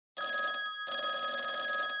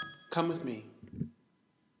Come with me.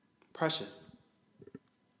 Precious.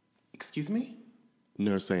 Excuse me?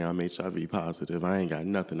 Nurse say I'm HIV positive. I ain't got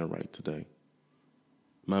nothing to write today.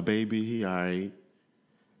 My baby, he all right.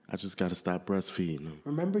 I just got to stop breastfeeding him.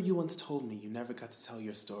 Remember you once told me you never got to tell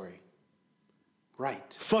your story.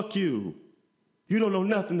 Right. Fuck you. You don't know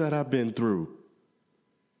nothing that I've been through.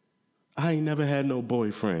 I ain't never had no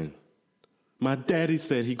boyfriend. My daddy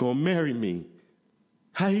said he gonna marry me.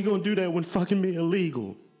 How he gonna do that when fucking me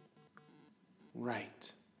illegal?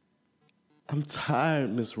 Right. I'm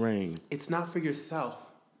tired, Miss Rain. It's not for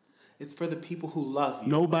yourself. It's for the people who love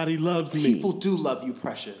you. Nobody loves me. People do love you,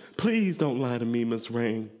 Precious. Please don't lie to me, Miss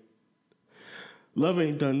Rain. Love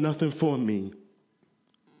ain't done nothing for me.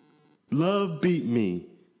 Love beat me,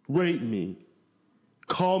 raped me,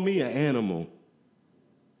 call me an animal,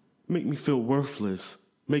 make me feel worthless,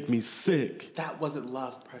 make me sick. That wasn't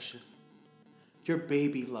love, Precious. Your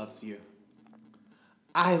baby loves you.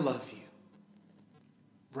 I love you.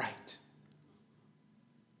 Right.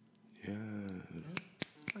 Yeah.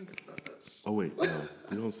 Oh, wait, no,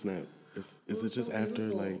 you don't snap. Is it just after,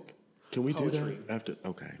 like, can we Poetry. do that? After,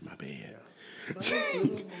 okay, my bad.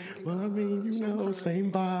 Well, I mean, you know,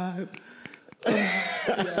 same vibe.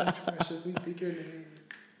 Yes, Precious, we speak your name.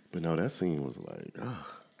 But no, that scene was like,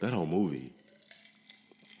 that whole movie.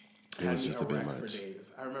 It was just a bit wreck for much.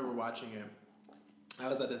 days. I remember watching it. I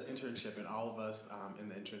was at this internship, and all of us in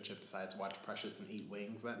the internship decided to watch Precious and eat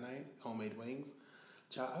wings that night, homemade wings.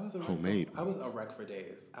 Child, I was a wreck. Homemade. I was a wreck for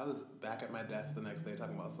days. I was back at my desk the next day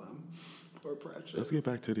talking about something. Poor Precious. Let's get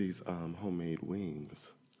back to these homemade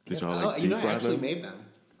wings. Did Yes, y'all like you know, deep I fry actually them? made them.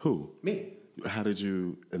 Who? Me. How did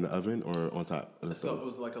you, in the oven or on top of the So stove? it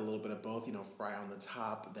was like a little bit of both, fry on the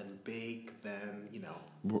top, then bake, then,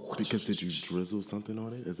 Because did you drizzle something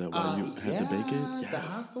on it? Is that why you had to bake it? The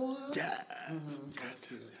hot sauce. Yeah. That's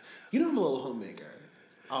cute. You know I'm a little homemaker.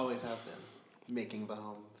 Always have been. Making the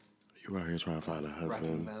homes. You out here trying to find a Wrecking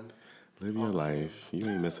husband. them. Live your life. You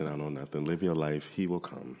ain't missing out on nothing. Live your life. He will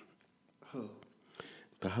come. Who?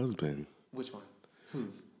 The husband. Which one?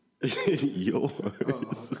 Whose? Yours. Oh.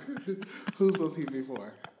 Whose was he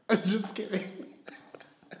before? Just kidding.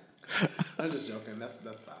 I'm just joking. That's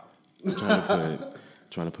foul.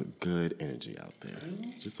 Trying to put good energy out there.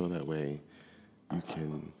 Just so that way you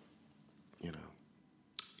can,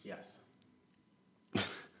 Yes.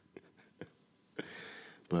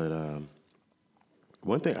 But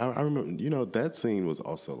one thing I remember, that scene was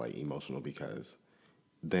also like emotional because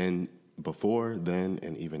before then,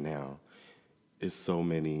 and even now, it's so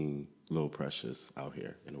many little Precious out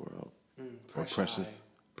here in the world. Or Precious.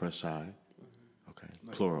 Okay.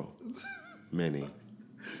 Like, plural. Many.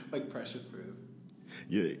 Like Precious is.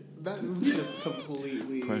 Yeah. That just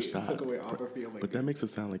completely took away all the feeling. But that makes it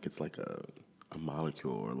sound like it's like a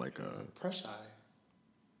molecule or like a... Precious.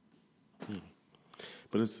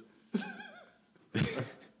 But it's...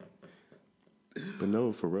 But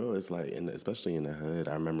no, for real, it's like, especially in the hood,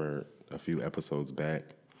 I remember a few episodes back,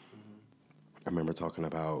 I remember talking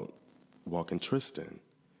about walking Tristan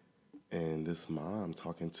and this mom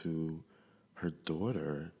talking to her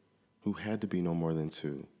daughter who had to be no more than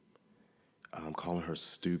 2, calling her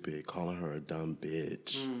stupid, calling her a dumb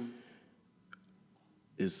bitch.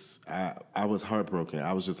 I was heartbroken.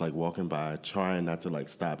 I was just like walking by, trying not to like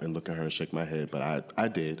stop and look at her and shake my head, but I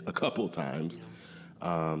did a couple times.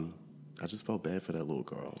 I just felt bad for that little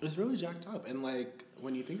girl. It's really jacked up. And like,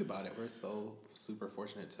 when you think about it, we're so super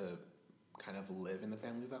fortunate to kind of live in the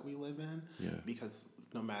families that we live in. Yeah. Because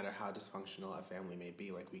no matter how dysfunctional a family may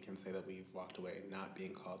be, like, we can say that we've walked away not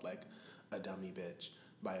being called like a dummy bitch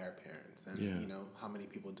by our parents. And how many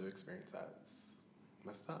people do experience that? It's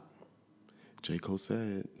messed up. J. Cole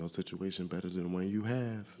said, no situation better than the one you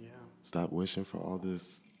have. Yeah. Stop wishing for all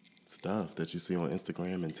this stuff that you see on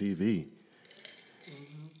Instagram and TV.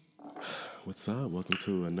 What's up? Welcome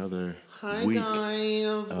to another week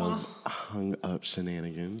guys. of Hung Up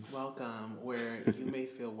Shenanigans. Welcome, where you may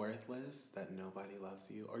feel worthless, that nobody loves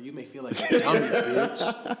you, or you may feel like a dummy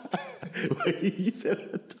bitch. Wait, you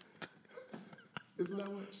said Isn't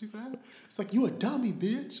that what she said? It's like, you a dummy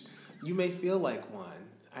bitch. You may feel like one.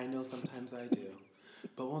 I know sometimes I do.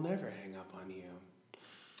 But we'll never hang up on you.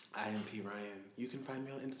 I am P. Ryan. You can find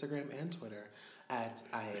me on Instagram and Twitter at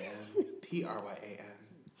IAMPRYAN.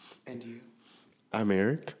 And you? I'm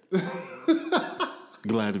Eric.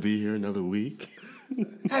 Glad to be here another week.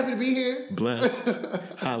 Happy to be here.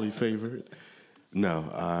 Blessed. Highly favored.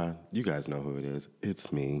 No, you guys know who it is.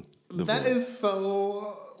 It's me. That is so...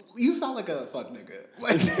 You sound like a fuck nigga.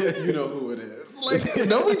 Like, you know who it is. Like,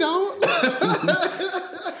 no, we don't.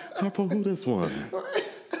 Harpo, who this one?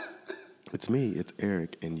 It's me. It's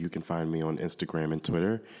Eric. And you can find me on Instagram and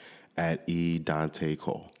Twitter at E. Dante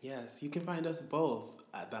Cole. Yes, you can find us both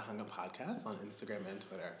at the Hung Up Podcast on Instagram and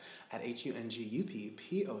Twitter at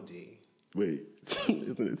HUNGUPPOD. Wait,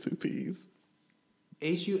 isn't it 2 P's?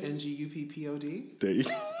 HUNGUPPOD? There you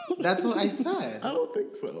That's what I said. I don't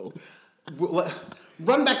think so.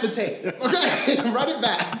 Run back the tape. Okay, run it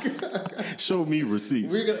back. Show me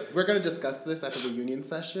receipts. We're gonna discuss this at the reunion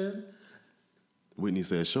session. Whitney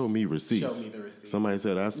said, show me receipts. Show me the receipts. Somebody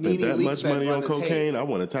said, I spent Nene that Leakes much said, money run on the cocaine. tape. I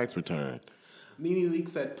want a tax return. Nene Leakes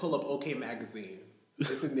said, pull up OK Magazine.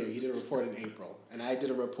 It's in there. He did a report in April. And I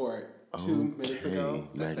did a report 2 minutes ago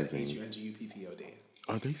that said HUNGUPPOD.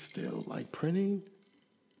 Are they still like printing?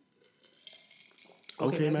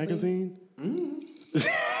 OK Okay Magazine?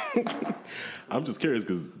 I'm just curious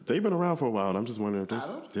because they've been around for a while and I'm just wondering if they're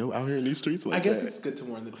still out here in these streets like I guess that. it's good to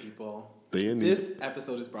warn the people. This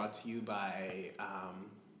episode is brought to you by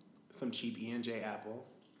some cheap E&J apple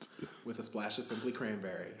with a splash of Simply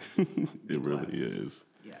Cranberry. It really is.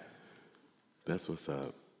 Yes. That's what's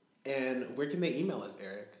up. And where can they email us,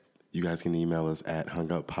 Eric? You guys can email us at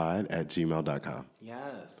hunguppod@gmail.com.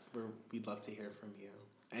 Yes. We'd love to hear from you.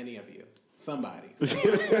 Any of you. Somebody.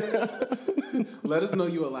 Let us know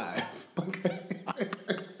you alive. Okay.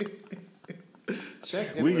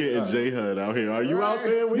 Check in We with getting us. J-HUD out here. Are you out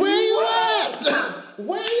there? Where you at?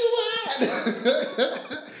 Where you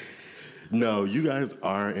at? No, you guys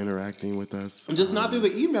are interacting with us. Just not through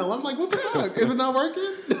the email. I'm like, what the fuck? Is it not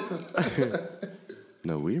working?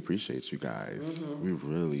 No, we appreciate you guys. Mm-hmm. We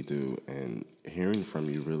really do. And hearing from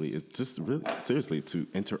you really is just really, seriously, to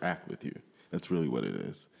interact with you. That's really what it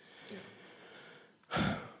is.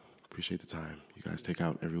 Yeah. Appreciate the time you guys take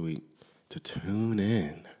out every week to tune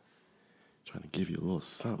in. Trying to give you a little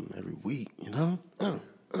something every week, you know? I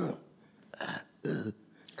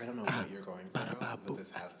don't know what you're going for, but this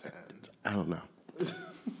has to end. I don't know.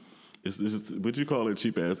 It's what you call it,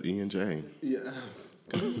 cheap ass E&J. Yeah.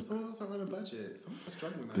 Some of us are on a budget. Some of us are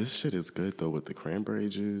struggling. This shit is good though with the cranberry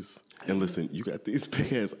juice. And listen, you got these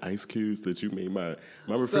big ass ice cubes that you made. My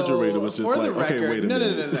refrigerator was just for like, the record, okay, wait a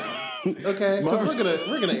minute. No. Okay, because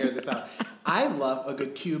we're gonna air this out. I love a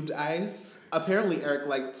good cubed ice. Apparently, Eric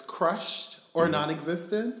likes crushed or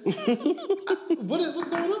non-existent. What's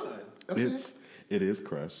going on? Okay. It is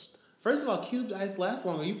crushed. First of all, cubed ice lasts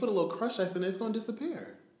longer. You put a little crushed ice in there, it's going to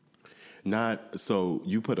disappear. Not so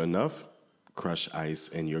you put enough crushed ice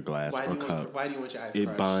in your glass or cup. Why do you want your ice It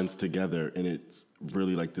crushed? bonds together, and it's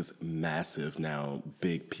really like this massive now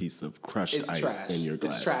big piece of crushed ice in your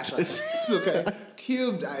glass. It's trash ice. Okay.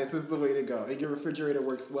 Cubed ice is the way to go. And your refrigerator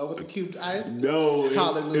works well with the cubed ice? No.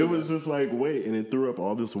 Hallelujah. It was just like, wait, and it threw up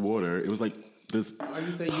all this water. It was like this Are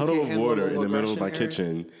you saying you puddle can't of handle water a in the little middle of my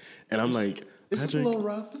aggression, kitchen. And I'm like, it's just a Patrick, little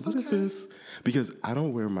rough. It's what is okay. this? Because I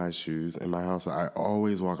don't wear my shoes in my house. I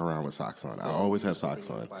always walk around with socks on. I always have socks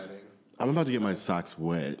on. I'm about to get my socks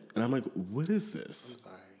wet. And I'm like, what is this? I'm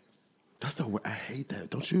sorry. That's I hate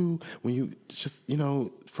that. Don't you, when you just,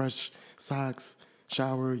 fresh socks,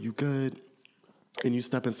 shower, you good, and you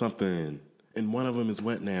step in something, and one of them is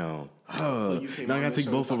wet now. So you came now I on gotta the take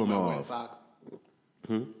show both to of talk them about wet off. socks?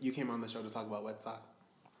 You came on the show to talk about wet socks?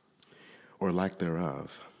 Or lack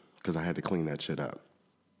thereof, because I had to clean that shit up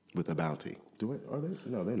with a Bounty. Are they?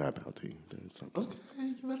 No, they're not Bounty. They're something. Okay,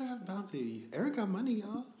 you better have Bounty. Eric got money,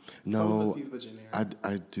 y'all. No, some of us use the generic.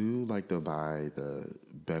 I do like to buy the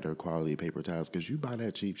better quality paper towels because you buy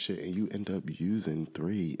that cheap shit and you end up using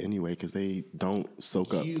 3 anyway because they don't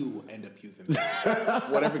soak up. You end up using it.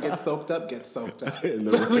 Whatever gets soaked up, gets soaked up. and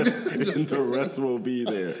the rest will be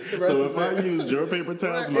there. So if I used your paper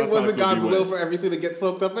towels, my it wasn't God's will wet. for everything to get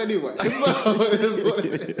soaked up anyway. So it is what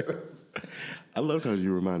it is. I loved how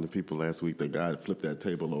you reminded people last week that God flipped that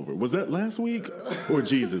table over. Was that last week? Or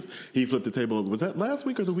Jesus? He flipped the table over. Was that last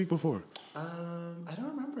week or the week before? I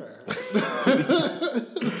don't remember.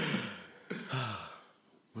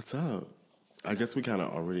 What's up? I guess we kind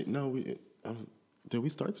of already... No, did we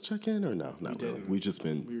start to check in or no? Not really. We've just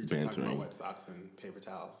been We were just bantering. talking about wet socks and paper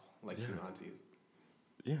towels, like two aunties.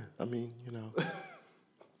 Yeah, I mean,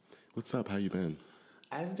 What's up? How you been?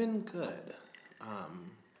 I've been good.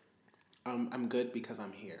 I'm good because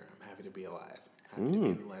I'm here. I'm happy to be alive. Happy to be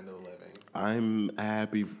in the land of the living. I'm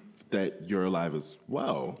happy that you're alive as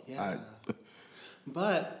well. Yeah.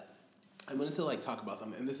 But I wanted to talk about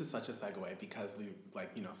something, and this is such a segue because we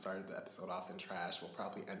started the episode off in trash. We'll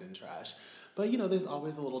probably end in trash. But there's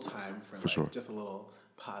always a little time for sure. just a little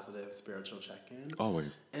positive spiritual check-in.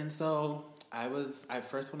 Always. And so I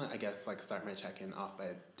first want to, I guess, start my check-in off by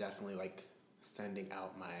definitely sending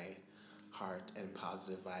out my heart and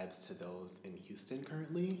positive vibes to those in Houston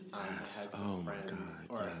currently. I had some friends,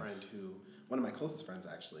 a friend one of my closest friends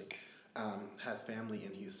actually, has family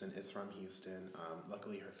in Houston, is from Houston.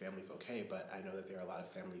 Luckily, her family's okay, but I know that there are a lot of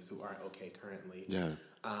families who aren't okay currently. Yeah.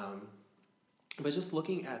 But just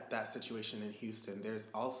looking at that situation in Houston, there's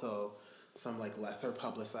also some like lesser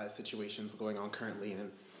publicized situations going on currently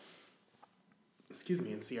in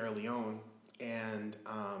Sierra Leone and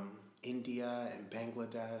India and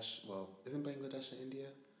Bangladesh. Well, isn't Bangladesh in India?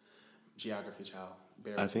 Geography, child.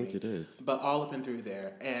 Bear I with think me. it is. But all up and through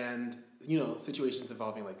there. And, situations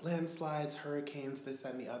involving like landslides, hurricanes, this,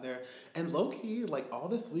 that, and the other. And low-key, like all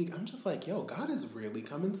this week, I'm just like, yo, God is really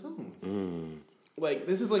coming soon. Like,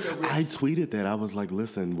 this is like a real... I tweeted that. I was like,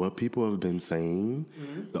 listen, what people have been saying,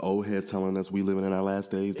 the old heads telling us we living in our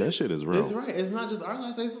last days, that shit is real. It's right. It's not just our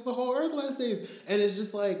last days, it's the whole earth last days. And it's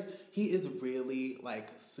just like, he is really like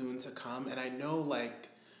soon to come. And I know like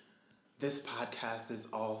this podcast is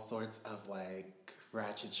all sorts of like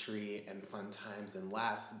ratchetry and fun times and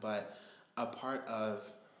laughs, but a part of,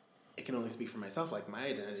 it can only speak for myself, like my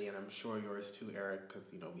identity, and I'm sure yours too, Eric,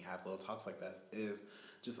 because, we have little talks like this, is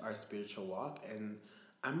just our spiritual walk. And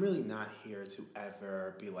I'm really not here to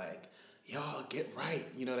ever be like, y'all, get right.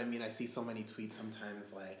 You know what I mean? I see so many tweets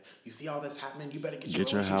sometimes like, you see all this happening, you better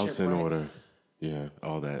get your house in right. order. Yeah,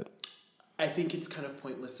 all that. I think it's kind of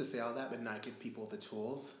pointless to say all that, but not give people the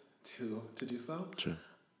tools to do so. True.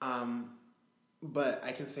 But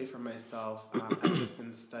I can say for myself, I've just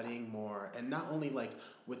been studying more, and not only like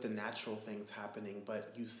with the natural things happening,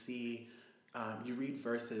 but you see, you read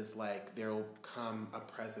verses like there will come a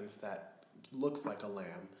presence that looks like a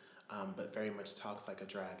lamb, but very much talks like a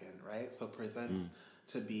dragon, right? So presents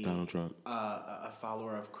to be Donald Trump. A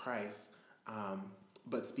follower of Christ,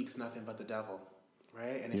 but speaks nothing but the devil.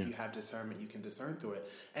 Right? And if you have discernment, you can discern through it.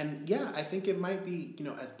 And yeah, I think it might be,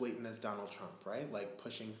 as blatant as Donald Trump, right? Like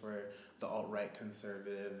pushing for the alt-right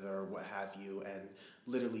conservatives or what have you, and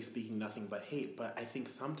literally speaking nothing but hate. But I think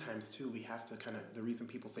sometimes too, we have to the reason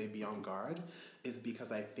people say be on guard is because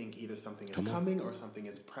I think either something is coming or something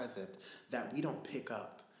is present that we don't pick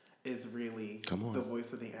up is really the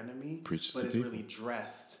voice of the enemy, but is really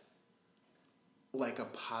dressed like a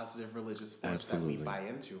positive religious force that we buy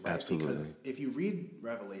into, right? Absolutely. Because if you read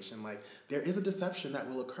Revelation, like there is a deception that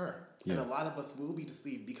will occur. Yeah. And a lot of us will be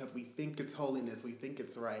deceived because we think it's holiness, we think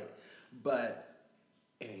it's right, but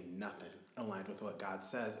it ain't nothing aligned with what God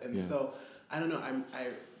says. And so, I don't know, I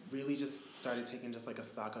really just started taking just like a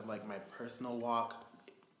stock of like my personal walk.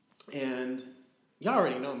 And y'all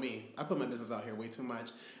already know me. I put my business out here way too much.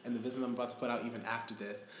 And the business I'm about to put out even after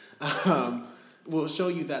this will show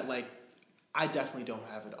you that like I definitely don't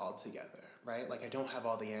have it all together, right? Like, I don't have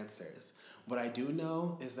all the answers. What I do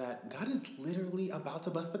know is that God is literally about to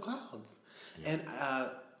bust the clouds. Yeah. And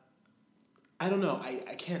I don't know.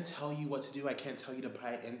 I can't tell you what to do. I can't tell you to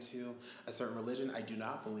buy into a certain religion. I do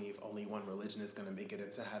not believe only one religion is going to make it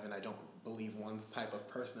into heaven. I don't believe one type of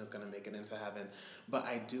person is going to make it into heaven. But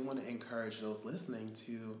I do want to encourage those listening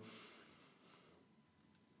to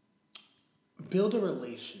build a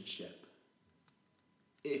relationship.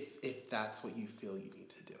 If that's what you feel you need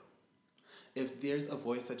to do. If there's a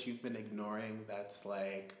voice that you've been ignoring that's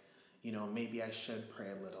like, maybe I should pray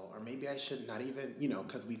a little, or maybe I should not even,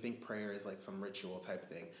 because we think prayer is like some ritual type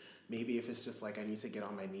thing. Maybe if it's just like I need to get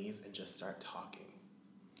on my knees and just start talking.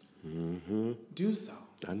 Mm-hmm. Do so.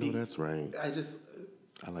 I know that's right.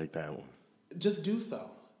 I like that one. Just do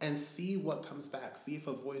so and see what comes back. See if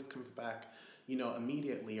a voice comes back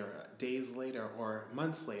immediately or days later or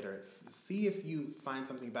months later. See if you find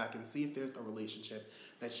something back and see if there's a relationship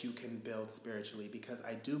that you can build spiritually, because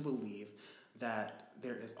I do believe that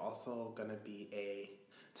there is also going to be a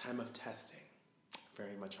time of testing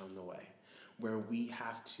very much on the way, where we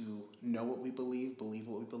have to know what we believe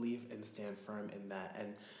what we believe, and stand firm in that.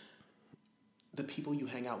 And the people you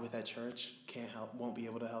hang out with at church won't be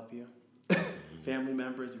able to help you. Family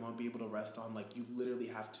members you won't be able to rest on. Like, you literally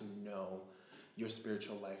have to know your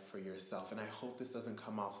spiritual life for yourself. And I hope this doesn't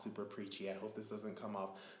come off super preachy. I hope this doesn't come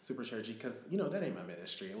off super churchy, because, that ain't my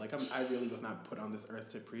ministry. Like, I really was not put on this earth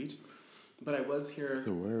to preach, but I was here it's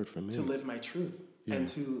a word for me. To live my truth and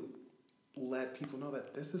to let people know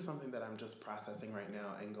that this is something that I'm just processing right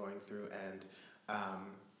now and going through, and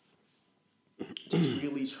just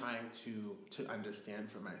really trying to understand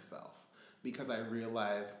for myself, because I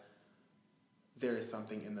realize there is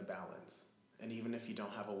something in the balance. And even if you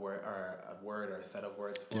don't have a word or a set of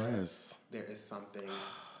words for it, there is something.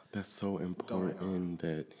 That's so important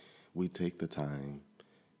that we take the time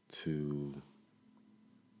to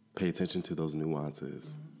pay attention to those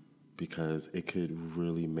nuances, because it could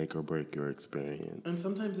really make or break your experience. And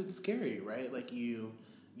sometimes it's scary, right? Like you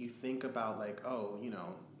think about like,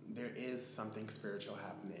 there is something spiritual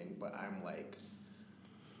happening, but I'm like,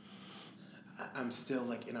 I'm still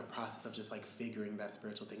like in a process of just like figuring that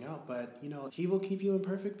spiritual thing out. But, you know, he will keep you in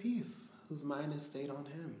perfect peace, whose mind is stayed on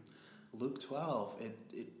him. Luke 12,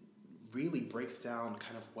 it really breaks down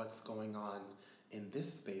kind of what's going on in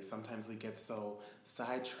this space. Sometimes we get so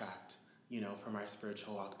sidetracked, you know, from our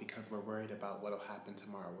spiritual walk because we're worried about what will happen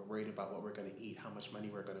tomorrow. We're worried about what we're going to eat, how much money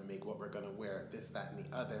we're going to make, what we're going to wear, this, that, and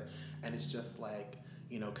the other. And it's just like,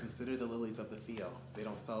 you know, consider the lilies of the field. They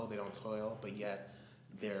don't sow, they don't toil, but yet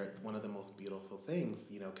they're one of the most beautiful things.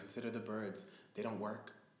 You know, consider the birds. They don't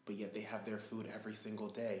work, but yet they have their food every single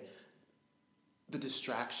day. The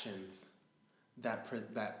distractions that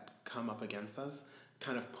come up against us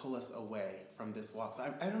kind of pull us away from this walk. So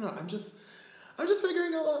I don't know. I'm just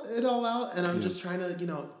figuring it all out, and I'm just trying to, you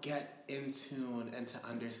know, get in tune and to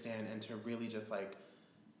understand and to really just like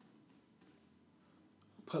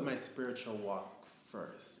put my spiritual walk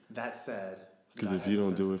first. That said, because if you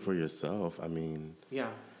don't do it for yourself, I mean,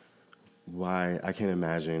 why? I can't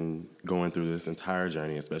imagine going through this entire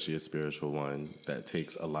journey, especially a spiritual one, that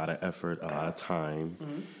takes a lot of effort, a lot of time,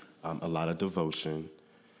 a lot of devotion,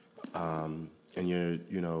 and you're,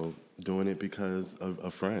 you know, doing it because of a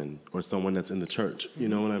friend or someone that's in the church. You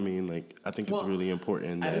know what I mean? Like, I think it's really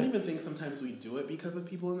important. I don't even think sometimes we do it because of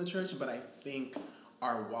people in the church, but I think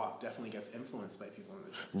our walk definitely gets influenced by people in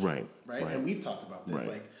the church. Right? And we've talked about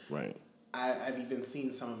this. I've even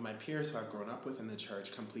seen some of my peers who I've grown up with in the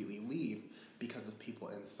church completely leave because of people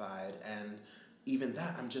inside. And even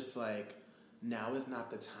that, I'm just like, now is not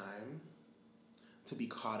the time to be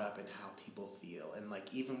caught up in how people feel. And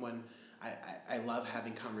like, even when I love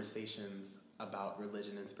having conversations about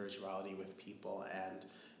religion and spirituality with people, and,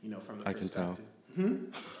 you know, from the perspective.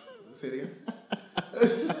 Say it again.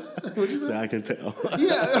 What'd you say? I can tell.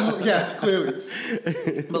 Yeah, clearly.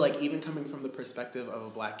 But like, even coming from the perspective of a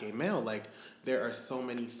Black gay male, like, there are so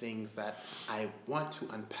many things that I want to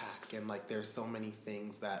unpack, and like, there's so many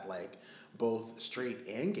things that like both straight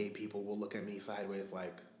and gay people will look at me sideways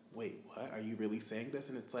like, wait, what? Are you really saying this?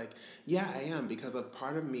 And it's like, yeah, I am, because a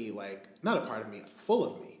part of me, like, not a part of me, full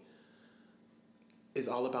of me, is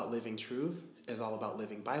all about living truth, is all about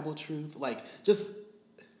living Bible truth, like, just...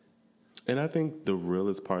 And I think the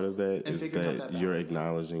realest part of that is that you're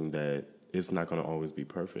acknowledging that it's not going to always be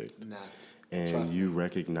perfect. And you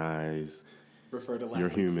recognize you're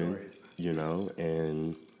human, you know,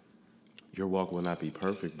 and your walk will not be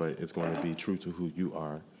perfect, but it's going to be true to who you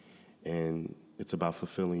are. And it's about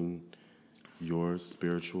fulfilling your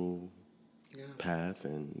spiritual path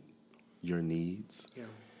and your needs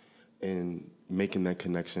and making that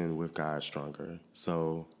connection with God stronger.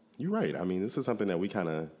 So you're right. I mean, this is something that we kind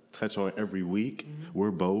of touch on every week.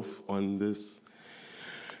 We're both on this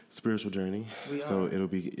spiritual journey. So it'll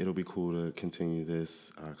be cool to continue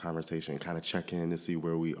this conversation, kind of check in to see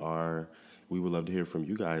where we are. We would love to hear from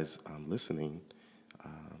you guys listening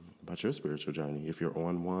about your spiritual journey. If you're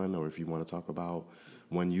on one, or if you want to talk about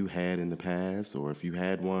one you had in the past, or if you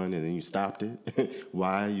had one and then you stopped it,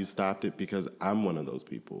 why you stopped it, because I'm one of those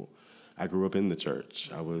people. I grew up in the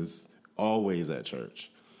church. I was always at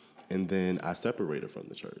church. And then I separated from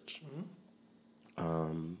the church,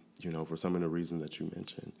 you know, for some of the reasons that you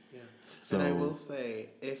mentioned. Yeah. So, and I will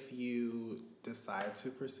say, if you decide to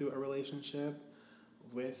pursue a relationship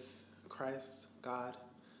with Christ, God,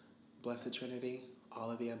 Blessed Trinity, all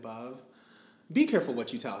of the above, be careful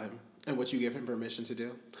what you tell him and what you give him permission to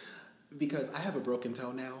do. Because I have a broken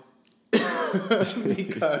toe now.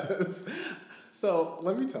 So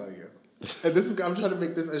let me tell you. And I'm trying to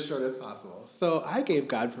make this as short as possible. So I gave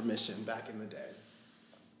God permission back in the day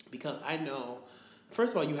because I know,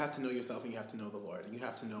 first of all, you have to know yourself and you have to know the Lord and you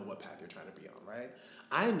have to know what path you're trying to be on, right?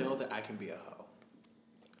 I know that I can be a hoe.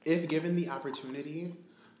 If given the opportunity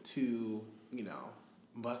to, you know,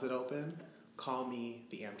 bust it open, call me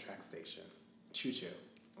the Amtrak station. Choo-choo,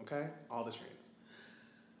 okay? All the trains.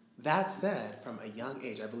 That said, from a young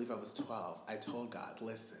age, I believe I was 12, I told God,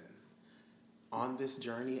 listen, on this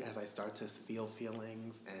journey, as I start to feel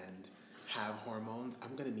feelings and have hormones,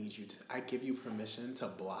 I'm going to need you to, I give you permission to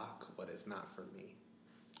block what is not for me.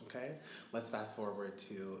 Okay? Let's fast forward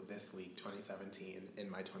to this week, 2017, in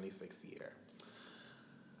my 26th year.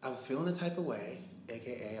 I was feeling a type of way,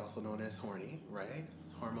 aka also known as horny, right?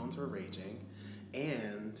 Hormones were raging.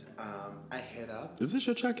 And I hit up... Is this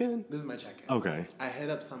your check-in? This is my check-in. Okay. I hit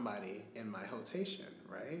up somebody in my rotation,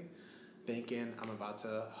 right? Thinking I'm about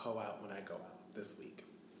to hoe out when I go out this week.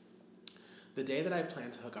 The day that I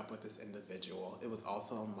planned to hook up with this individual, it was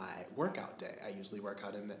also my workout day. I usually work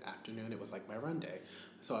out in the afternoon. It was like my run day.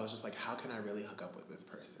 So I was just like, how can I really hook up with this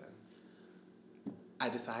person? I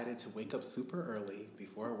decided to wake up super early,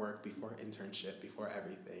 before work, before internship, before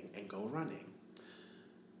everything, and go running.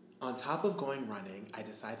 On top of going running, I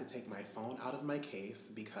decided to take my phone out of my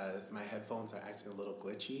case because my headphones are acting a little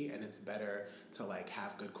glitchy, and it's better to like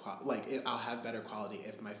have good quality. I'll have better quality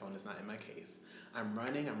if my phone is not in my case. I'm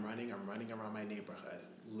running around my neighborhood.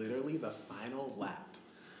 Literally the final lap.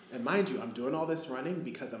 And mind you, I'm doing all this running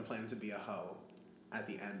because I'm planning to be a hoe at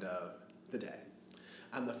the end of the day.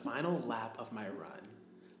 On the final lap of my run,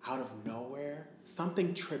 out of nowhere,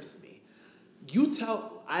 something trips me.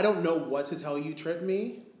 I don't know what to tell you tripped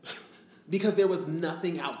me because there was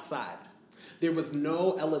nothing outside. There was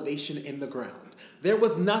no elevation in the ground. There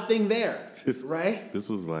was nothing there, right? This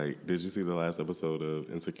was like, did you see the last episode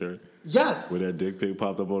of Insecure? Yes. Where that dick pic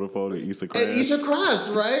popped up on the phone and Issa crashed? And Issa crashed,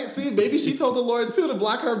 right? See, maybe she told the Lord, too, to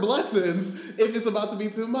block her blessings if it's about to be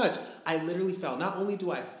too much. I literally fell. Not only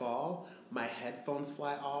do I fall, my headphones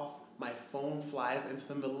fly off. My phone flies into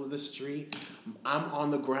the middle of the street. I'm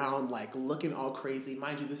on the ground, like, looking all crazy.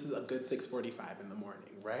 Mind you, this is a good 6:45 in the morning,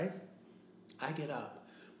 right? I get up.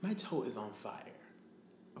 My toe is on fire.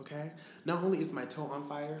 Okay? Not only is my toe on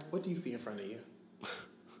fire, what do you see in front of you?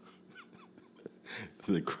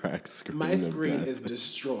 The cracked screen. My screen is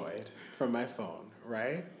destroyed from my phone,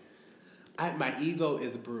 right? My ego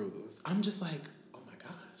is bruised. I'm just like, oh my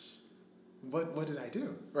gosh, what did I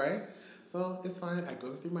do, right? So it's fine. I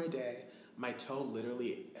go through my day. My toe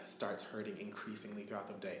literally starts hurting increasingly throughout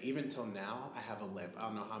the day. Even till now, I have a limp. I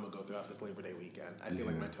don't know how I'm going to go throughout this Labor Day weekend. I feel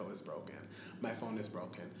like my toe is broken. My phone is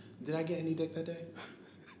broken. Did I get any dick that day?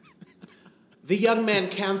 The young man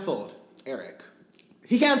canceled Eric.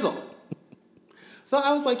 He canceled. So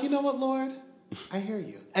I was like, you know what, Lord? I hear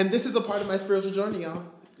you. And this is a part of my spiritual journey, y'all.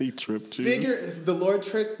 He tripped you. The Lord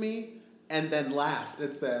tricked me and then laughed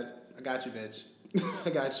and said, I got you, bitch. I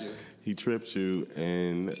got you. He tripped you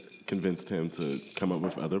and convinced him to come up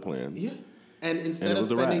with other plans. Yeah. And instead of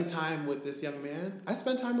spending time with this young man, I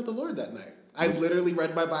spent time with the Lord that night. I literally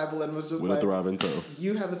read my Bible and was just with a throbbing toe.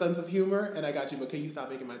 You have a sense of humor, and I got you, but can you stop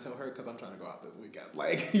making my toe hurt? Because I'm trying to go out this weekend.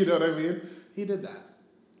 Like, you know what I mean? He did that.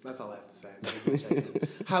 That's all I have to say.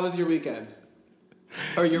 How was your weekend?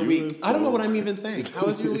 Or your week? I don't know what I'm even saying. How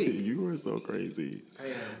was your week? You were so crazy. I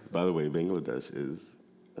am. By the way, Bangladesh is,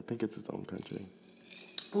 I think it's its own country.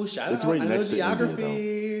 Oh, shout out. I know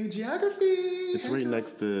geography. Geography. It's right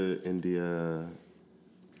next to India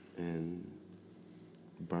and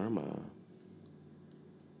Burma.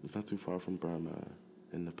 It's not too far from Burma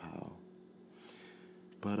and Nepal.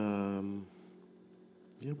 But,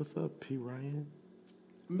 yeah, what's up, P. Ryan?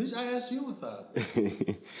 Bitch, I asked you what's up.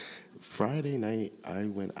 Friday night, I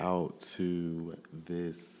went out to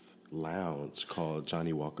this lounge called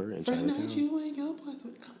Johnny Walker in Chinatown. Friday night, you and your boys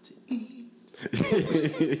went out to eat.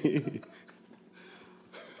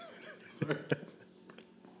 Sorry.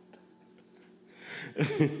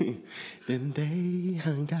 Then they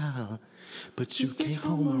hung out, but you came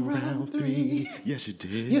home around 3. Yes, you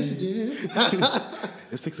did. Yes, you did.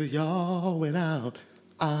 If 6 of y'all went out,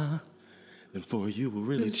 then 4 of you were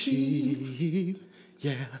really cheap.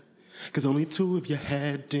 Yeah. Cause only 2 of you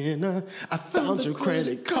had dinner. I found your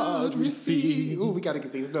credit card receipt. Ooh, we gotta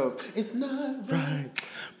get these notes. It's not right,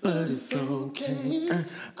 but it's okay.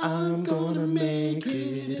 I'm gonna make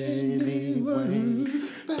it anyway.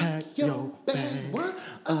 Pack your bags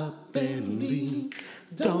up and leave.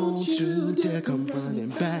 Don't you dare come running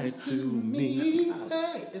back to me.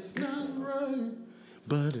 Hey, it's not right,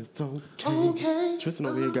 but it's okay. Tristan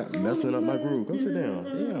over here got messing up my groove. Go sit down.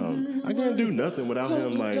 Damn. I can't do nothing without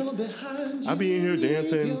him. Like, I be in here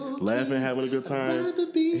dancing, laughing, having a good time.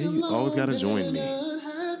 And he always got to join me.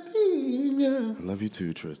 I love you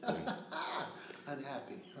too, Tristan.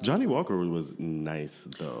 Unhappy. Johnny Walker was nice,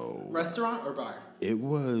 though. Restaurant or bar? It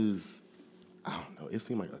was, I don't know. It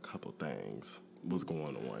seemed like a couple things was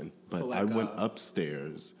going on. But so like I went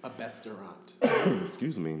upstairs. A restaurant.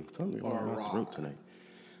 Excuse me. Tell me or my throat tonight.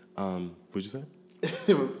 What'd you say?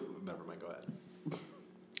 It was, never mind, go ahead.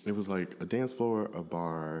 It was like a dance floor, a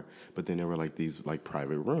bar, but then there were like these like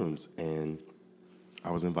private rooms. And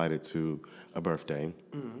I was invited to a birthday,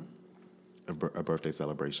 a birthday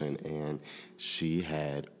celebration, and she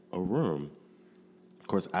had a room. Of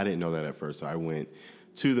course, I didn't know that at first, so I went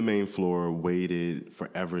to the main floor, waited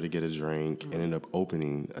forever to get a drink, and ended up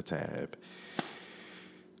opening a tab.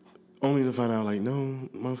 Only to find out, like, no,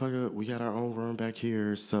 motherfucker, we got our own room back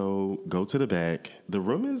here, so go to the back. The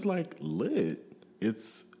room is, like, lit.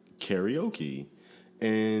 It's karaoke.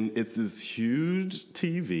 And it's this huge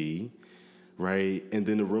TV, right? And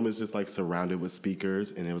then the room is just, like, surrounded with speakers,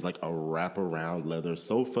 and it was, like, a wraparound leather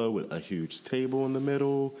sofa with a huge table in the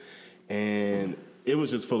middle. And it was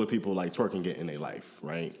just full of people, like, twerking, getting their life,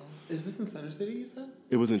 right? Is this in Center City, you said?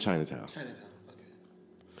 It was in Chinatown. Chinatown.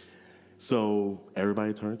 So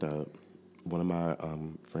everybody turned up. One of my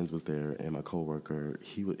friends was there, and my coworker,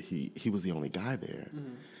 he was the only guy there.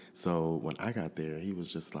 Mm-hmm. So when I got there, he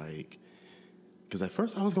was just like, because at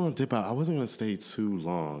first I was going to dip out. I wasn't going to stay too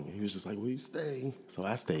long. He was just like, will you stay? So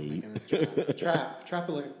I stayed. Trap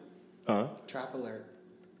alert. Huh? Trap alert.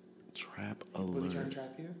 Trap alert. Was he trying to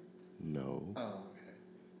trap you? No. Oh, okay.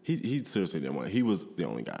 He seriously didn't want it. He was the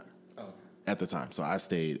only guy at the time. So I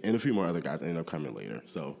stayed, and a few more other guys ended up coming later.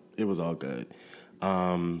 So it was all good.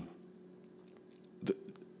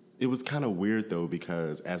 It was kind of weird, though,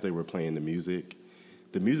 because as they were playing the music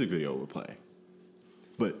video would play.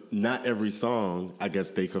 But not every song, I guess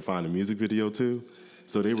they could find a music video to.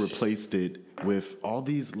 So they replaced it with all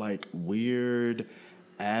these, like, weird,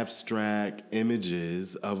 abstract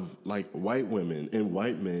images of, like, white women and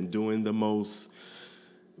white men doing the most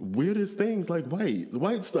weirdest things, like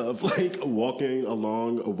white stuff, like walking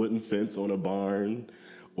along a wooden fence on a barn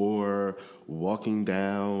or walking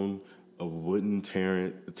down a wooden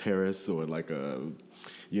terrace or like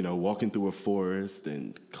walking through a forest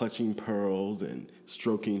and clutching pearls and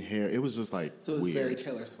stroking hair. It was just like so it was weird. Very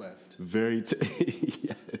Taylor Swift.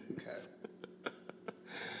 Yes. Okay.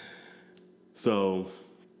 So,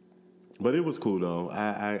 but it was cool though.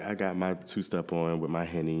 I got my 2-step on with my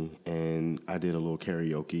Henny and I did a little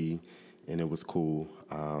karaoke and it was cool.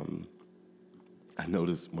 I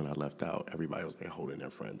noticed when I left out, everybody was like holding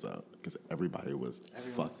their friends up because everybody was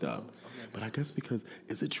fucked up. But I guess because,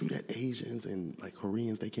 is it true that Asians and like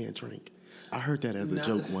Koreans, they can't drink? I heard that as a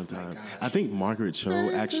joke one time. I think Margaret Cho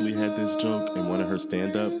actually had this joke in one of her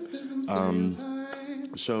stand-up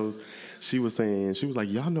shows. She was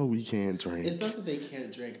like, y'all know we can't drink. It's not that they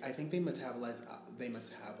can't drink. I think they metabolize.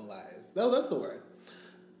 No, that's the word.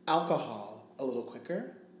 Alcohol a little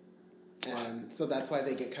quicker. And so that's why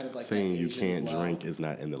they get kind of like saying you can't drink is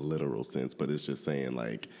not in the literal sense, but it's just saying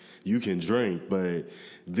like you can drink, but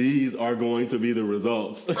these are going to be the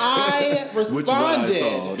results. I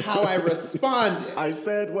responded how I responded. I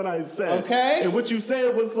said what I said. Okay. And what you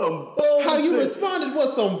said was some bullshit. How you responded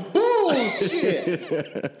was some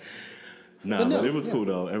bullshit. But it was cool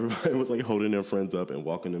though. Everybody was like holding their friends up and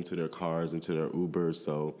walking them to their cars and to their Ubers.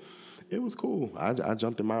 So it was cool. I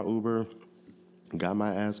jumped in my Uber, got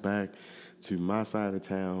my ass back to my side of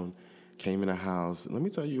town, came in the house. Let me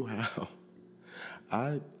tell you how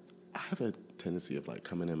I have a tendency of like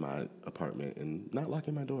coming in my apartment and not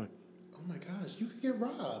locking my door. Oh my gosh, you could get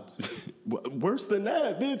robbed. Worse than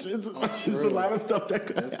that, bitch. It's a lot of stuff that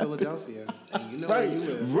could happen. That's Philadelphia, and you know where you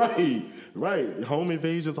live. Right. Home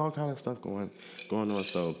invasions, all kind of stuff going on.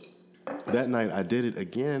 So that night I did it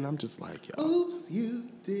again. I'm just like, yo. Oops, you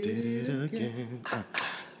did it again.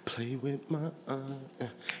 Play with my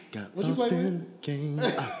got what lost you play in the game.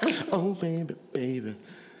 Oh baby.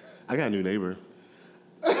 I got a new neighbor.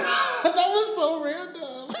 That was so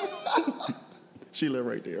random. She lived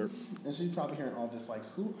right there. And she's probably hearing all this like,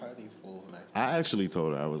 who are these fools next? I actually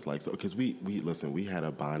told her, I was like, so because we had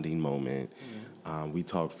a bonding moment. Mm-hmm. We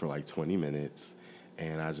talked for like 20 minutes,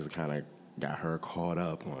 and I just kind of got her caught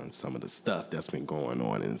up on some of the stuff that's been going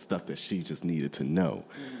on and stuff that she just needed to know.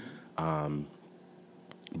 Mm-hmm.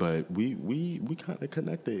 But we kind of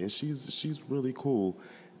connected, and she's really cool.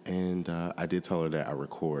 And I did tell her that I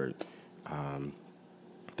record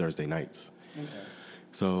Thursday nights. Okay.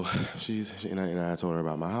 So and I told her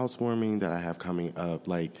about my housewarming that I have coming up.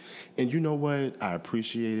 Like, and you know what? I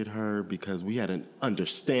appreciated her because we had an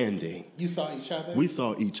understanding. You saw each other? We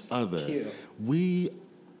saw each other. Cute. We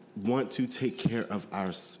want to take care of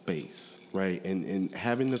our space, right? And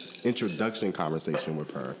having this introduction conversation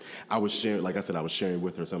with her, I was sharing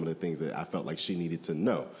with her some of the things that I felt like she needed to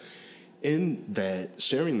know. In that,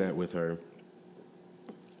 sharing that with her,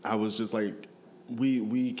 I was just like,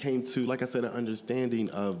 we came to, like I said, an understanding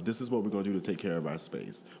of this is what we're going to do to take care of our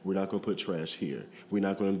space. We're not going to put trash here. We're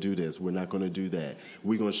not going to do this. We're not going to do that.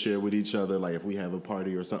 We're going to share with each other, like if we have a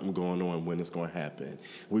party or something going on, when it's going to happen.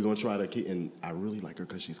 We're going to try to keep, and I really like her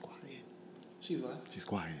because she's quiet. She's what? She's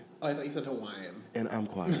quiet. Oh, I thought you said Hawaiian. And I'm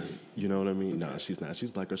quiet. You know what I mean? Okay. No, she's not.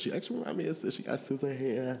 She's black girl. She actually reminds me of sis. She got scissor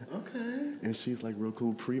hair. Okay. And she's like real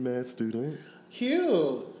cool pre-med student.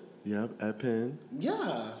 Cute. Yep, at Penn.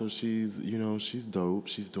 Yeah. So she's dope.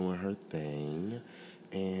 She's doing her thing.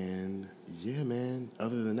 And yeah, man,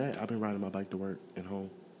 other than that, I've been riding my bike to work and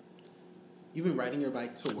home. You've been riding your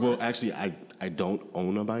bike to work? Well, actually, I don't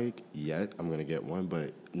own a bike yet. I'm going to get one.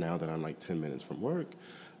 But now that I'm like 10 minutes from work,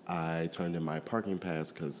 I turned in my parking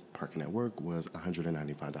pass because parking at work was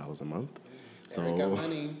 $195 a month. So Eric got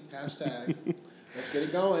money. Hashtag. Let's get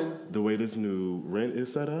it going. The way this new rent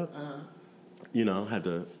is set up, had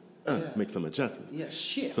to make some adjustments. Yeah,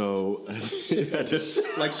 shift. So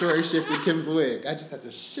like Shorty shifted Kim's wig. I just had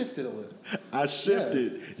to shift it a little. I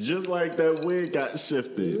shifted just like that wig got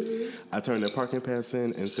shifted. I turned that parking pass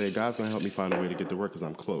in and said, God's going to help me find a way to get to work because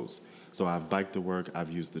I'm close. So I've biked to work.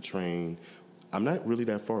 I've used the train. I'm not really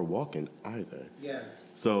that far walking either. Yes.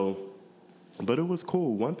 So, but it was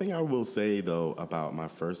cool. One thing I will say, though, about my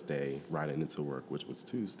first day riding into work, which was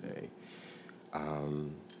Tuesday, I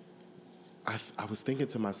was thinking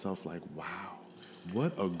to myself, like, wow,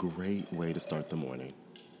 what a great way to start the morning.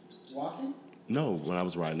 Walking? No, when I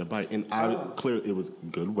was riding the bike. And clearly it was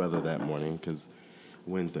good weather that morning because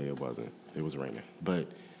Wednesday it wasn't. It was raining. But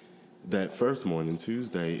that first morning,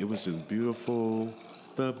 Tuesday, it was just beautiful.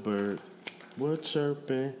 The birds were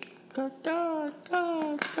chirping. Ka-ka,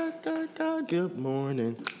 ka, ka, ka, ka. Good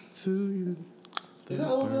morning to you. The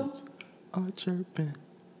birds are chirping.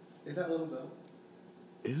 Is that Little Bill?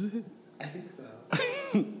 Is it? I think so.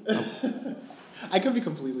 I could be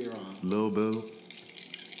completely wrong. Lil Bill.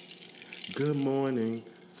 Good morning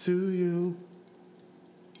to you.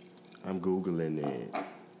 I'm Googling it.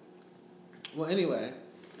 Well, anyway,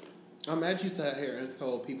 I'm mad you sat here and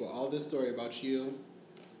told people all this story about you.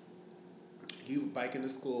 You biking to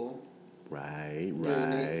school. Right. Your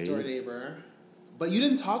next door neighbor. But you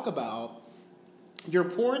didn't talk about your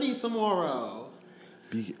party tomorrow.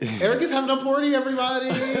 Eric is having a party, everybody.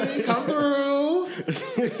 Come through.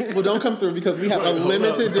 Well, don't come through because we have a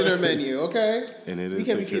limited dinner menu, okay? And it is we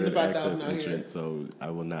can't be feeding the 5,000 out here. So I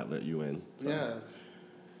will not let you in. So. Yes.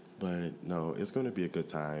 But no, it's going to be a good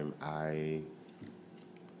time. I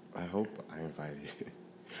hope I invited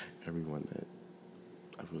everyone that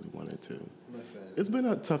I really wanted to. Listen. It's been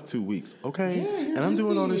a tough 2 weeks, okay? Yeah, you're and I'm busy.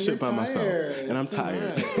 doing all this shit You're by myself. tired. And I'm It's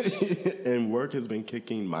too tired. And work has been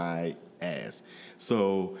kicking my ass.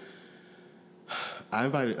 So I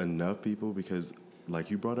invited enough people because,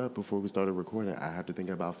 like you brought up before we started recording, I have to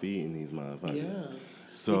think about feeding these motherfuckers. Yeah.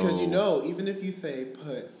 So, because even if you say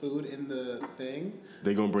put food in the thing,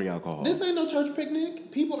 they're going to bring alcohol. this ain't no church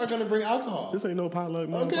picnic. People are going to bring alcohol. This ain't no potluck.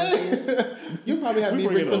 Okay. You probably have me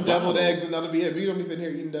bring some deviled bottle. eggs and that'll be it. But you don't be sitting here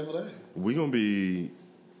eating deviled eggs. We're going to be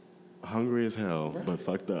hungry as hell, Right. but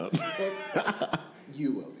fucked up.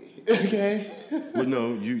 You will be. Okay? But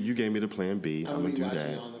no, you gave me the plan B. I'm going to do watching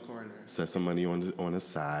that. you on the corner. Set some money on the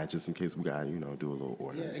side just in case we got, do a little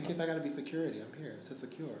order. Yeah, in case I got to be security. I'm here to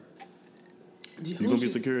secure. You going to be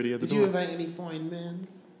security at the door? Did you invite any foreign men?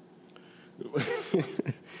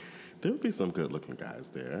 There'll be some good-looking guys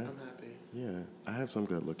there. I'm happy. Yeah, I have some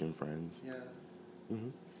good-looking friends. Yes. Mm-hmm.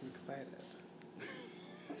 I'm excited.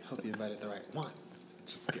 Hope you invited the right ones.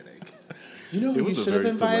 Just kidding. You know who you should have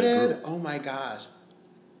invited? Oh my gosh.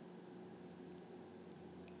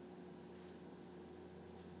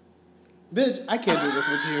 Bitch, I can't do this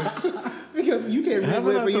with you. Because you can't read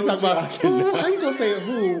lips and you talk about who. How you gonna say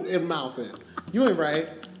who in mouthing? You ain't right.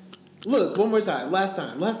 Look, one more time. Last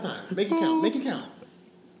time. Make it count. Make it count.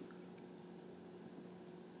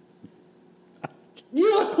 You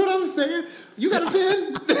know what I'm saying? You got a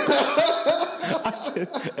pen?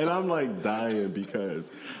 And I'm like dying because,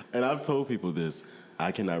 and I've told people this,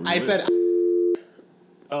 I cannot read I said,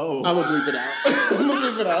 oh. I'm going to bleep it out. I'm going to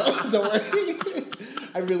bleep it out. Don't worry.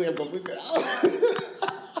 I really am going to bleep it out.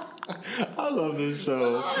 I love this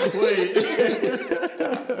show. Wait.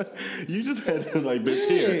 You just had to like, bitch,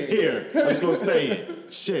 here. I'm just going to say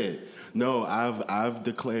it. Shit. No, I've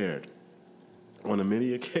declared on a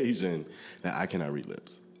many occasion that I cannot read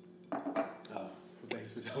lips. Oh,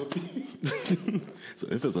 thanks for telling me. So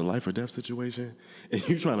if it's a life or death situation and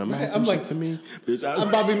you trying to mouth I'm some like, shit to me, bitch, I'm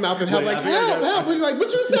Bobby mouthing help, like, help. He's like,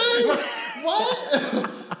 what you saying? What?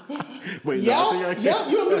 Wait, yell? no, I think Yell?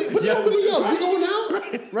 You want me to yell? We going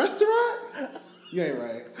out? Restaurant? You ain't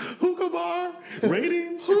right. Hookah bar?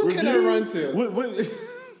 Ratings? Who reviews? can I run to? What?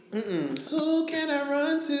 Who can I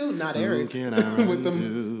run to? Not Eric. Who can I run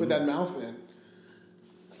to? With that mouth in.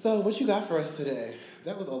 So, what you got for us today?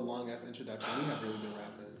 That was a long-ass introduction. We have really been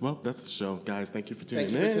rapping. Well, that's the show. Guys, thank you for tuning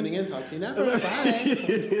in. Thank you for tuning in. Talk to you never.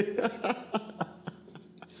 Bye.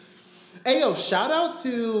 Hey, yo, shout out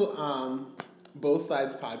to Both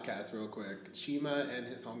Sides Podcast real quick. Chima and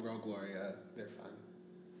his homegirl, Gloria. They're fun.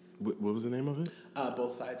 What was the name of it?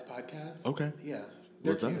 Both Sides Podcast. Okay. Yeah.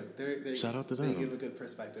 They're What's cute. They Shout out to They them. give a good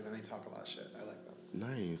perspective and they talk a lot of shit. I like them.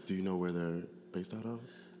 Nice. Do you know where they're based out of?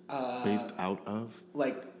 Based out of?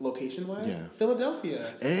 Like, location-wise? Yeah. Philadelphia.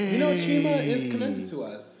 Hey. You know, Chima is connected to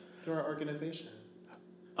us through our organization.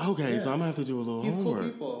 Okay, Yeah. so I'm going to have to do a little He's homework. cool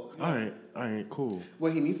people. Yeah. All right, cool.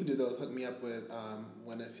 What he needs to do, though, is hook me up with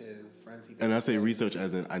one of his friends. And I say research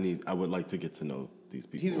as in I would like to get to know these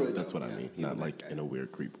people. He's really That's dope, what I yeah. mean. He's Not a nice like guy. in a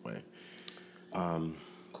weird creep way.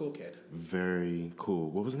 Cool kid. Very cool.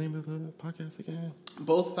 What was the name of the podcast again?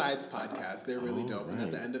 Both Sides podcast. They're really dope. Right. And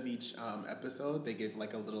at the end of each episode, they give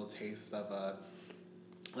like a little taste of a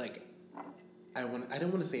like I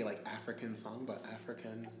don't want to say like African song, but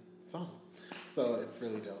African song. So it's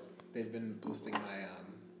really dope. They've been boosting my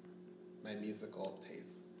my musical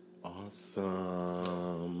taste.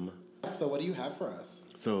 Awesome. So what do you have for us?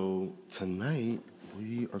 So tonight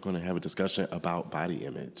we are going to have a discussion about body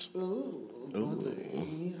image. Ooh,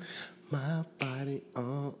 body. My body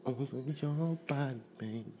all over your body,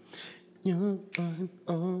 babe. Your body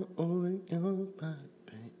all over your body,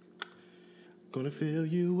 babe. Gonna fill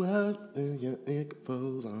you up with your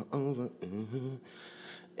earphones all over.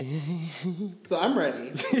 So I'm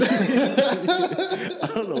ready. I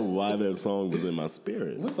don't know why that song was in my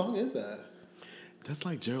spirit. What song is that? That's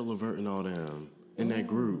like Gerald Levert and all them in that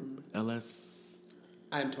group. LS.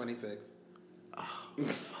 I'm 26.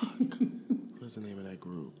 What's the name of that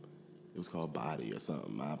group? It was called Body or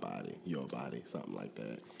something. My Body, Your Body, something like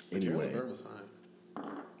that. Gerald Anyway, Levert was fine.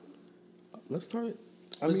 let's start it.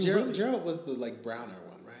 Gerald was the like browner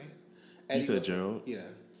one, right? You said Gerald? Yeah.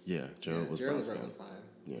 Yeah, Gerald was Gerald brown Levert was skin. fine.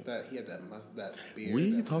 Yeah. He had that beard.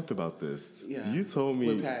 We talked about this. Yeah. You told me.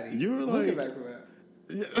 With Patty. You were We'll like. get back to that.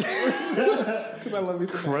 Yeah. Because I love me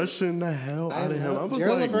some Patty. Crushing the hell out of him. I was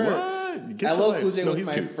Gerald like, Levert. what? Get LL your Cool J life. No, was he's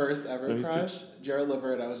my cute. first ever No, he's crush. Gerald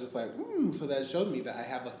Levert, I was just like, So that showed me that I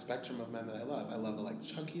have a spectrum of men that I love. I love a like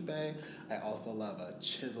chunky bae. I also love a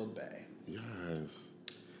chiseled bae. Yes.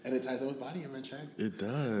 And it ties in with body image, right? It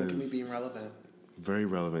does. Look at me being relevant. Very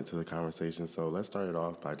relevant to the conversation. So let's start it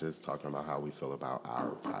off by just talking about how we feel about our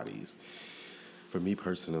bodies. For me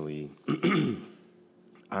personally,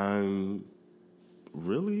 I'm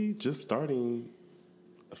really just starting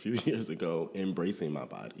a few years ago embracing my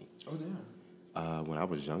body. Oh, damn. When I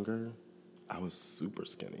was younger, I was super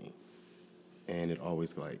skinny. And it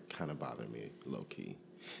always like kind of bothered me low key.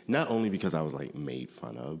 Not only because I was like made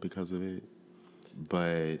fun of because of it,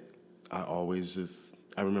 but I always just,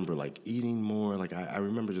 I remember like eating more. Like I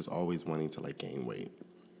remember just always wanting to like gain weight.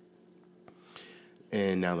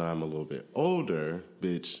 And now that I'm a little bit older,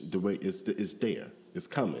 bitch, the weight is there. It's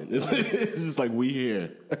coming. It's just like we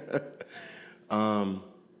here.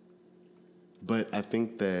 But I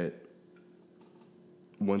think that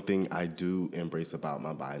one thing I do embrace about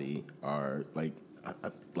my body are like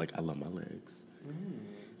I love my legs.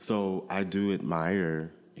 So I do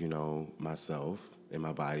admire, myself and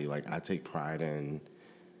my body. Like I take pride in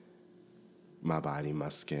my body, my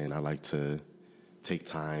skin. I like to take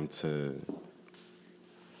time to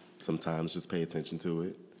sometimes just pay attention to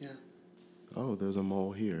it. Yeah. Oh, there's a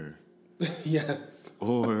mole here. Yes.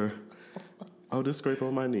 Or, oh, this scrape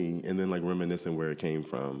on my knee. And then like reminiscing where it came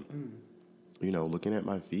from. Looking at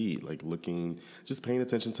my feet, like just paying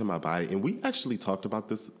attention to my body. And we actually talked about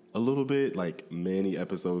this a little bit, like many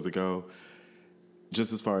episodes ago,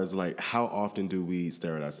 just as far as like how often do we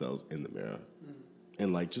stare at ourselves in the mirror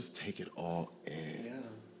and like just take it all in. Yeah.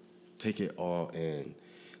 Take it all in.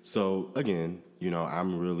 So again,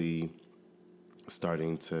 I'm really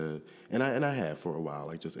starting to, and I have for a while,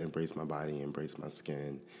 like just embrace my body, embrace my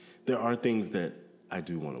skin. There are things that I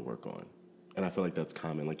do want to work on. And I feel like that's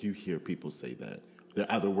common. Like you hear people say that. They're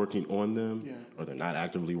either working on them or they're not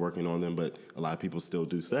actively working on them. But a lot of people still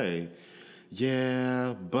do say,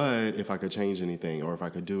 yeah, but if I could change anything or if I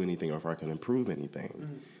could do anything or if I could improve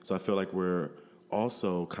anything. So I feel like we're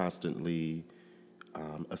also constantly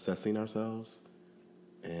assessing ourselves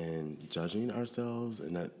and judging ourselves.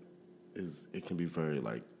 And it can be very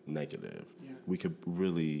like negative. Yeah. We could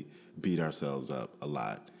really beat ourselves up a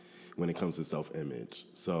lot when it comes to self-image.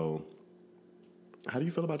 So how do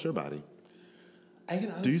you feel about your body? I can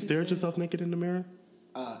honestly Do you stare at yourself naked in the mirror?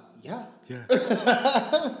 Yeah. Yeah.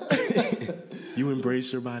 You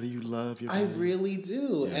embrace your body, you love your body. I really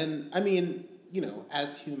do. Yeah. And I mean,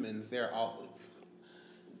 as humans,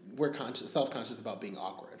 we're self-conscious about being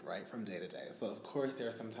awkward, right, from day to day. So of course there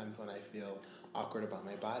are some times when I feel awkward about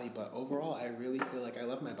my body, but overall I really feel like I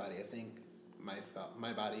love my body. I think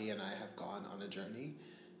my body and I have gone on a journey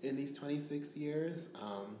in these 26 years.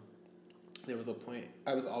 There was a point,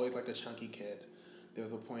 I was always like a chunky kid. There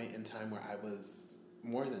was a point in time where I was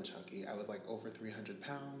more than chunky. I was like over 300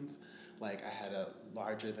 pounds. Like I had a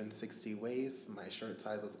larger than 60 waist. My shirt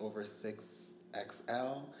size was over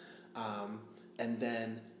 6XL. And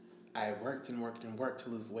then I worked and worked and worked to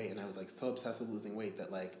lose weight. And I was like so obsessed with losing weight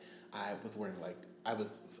that like I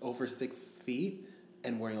was over 6 feet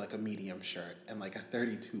and wearing like a medium shirt and like a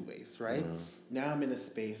 32 waist, right? Mm-hmm. Now I'm in a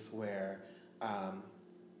space where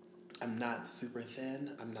I'm not super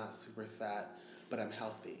thin, I'm not super fat, but I'm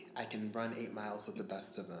healthy. I can run 8 miles with the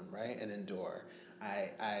best of them, right? And endure.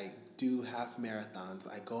 I do half marathons.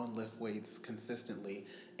 I go and lift weights consistently,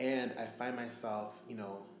 and I find myself,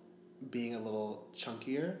 being a little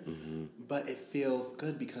chunkier, but it feels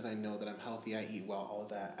good because I know that I'm healthy. I eat well, all of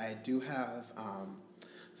that. I do have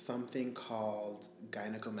something called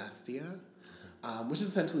gynecomastia, which is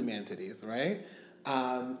essentially man titties, right?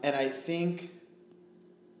 And I think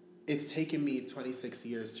it's taken me 26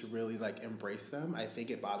 years to really embrace them. I think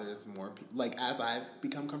it bothers more people. As I've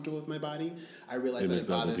become comfortable with my body, I realize that it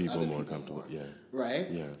bothers other people more. Yeah. Right?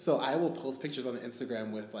 Yeah. So I will post pictures on the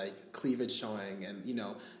Instagram with cleavage showing and,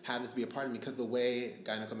 have this be a part of me, because the way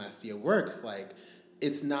gynecomastia works,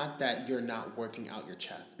 it's not that you're not working out your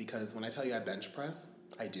chest, because when I tell you I bench press,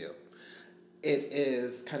 I do. It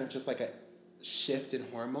is kind of just like a shift in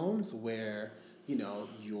hormones where,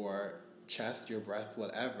 your chest, your breasts,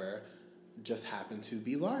 whatever, just happen to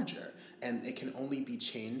be larger. And it can only be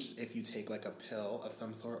changed if you take a pill of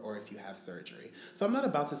some sort or if you have surgery. So I'm not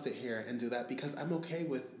about to sit here and do that because I'm okay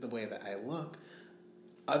with the way that I look.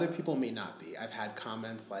 Other people may not be. I've had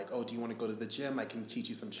comments like, oh, do you want to go to the gym? I can teach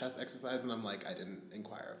you some chest exercise. And I'm like, I didn't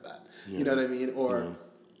inquire of that. Yeah. You know what I mean? Or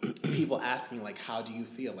people ask me, how do you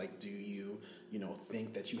feel? Do you,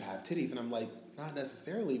 think that you have titties? And I'm like, not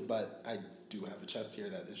necessarily, but I do have a chest here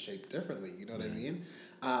that is shaped differently. You know what I mean?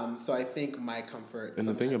 So I think my comfort... And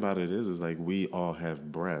the thing about it is we all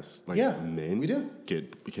have breasts. Men we do. Can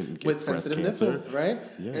get with breast sensitive cancer. Nipples, right?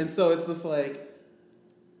 Yeah. And so it's just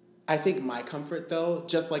I think my comfort, though,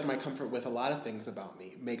 just like my comfort with a lot of things about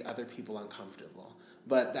me, make other people uncomfortable.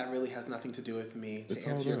 But that really has nothing to do with me. To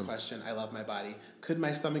answer your question, I love my body. Could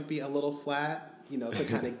my stomach be a little flat? To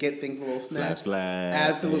kind of get things a little snatched. Flat.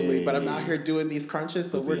 Absolutely. Hey. But I'm out here doing these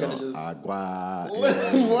crunches, so we're going to just... Agua.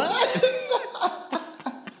 What?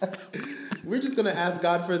 We're just going to ask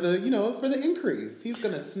God for the, for the increase. He's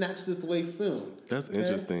going to snatch this away soon. That's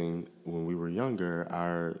interesting. When we were younger,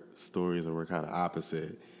 our stories were kind of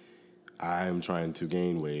opposite. I'm trying to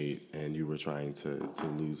gain weight, and you were trying to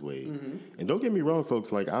lose weight. Mm-hmm. And don't get me wrong,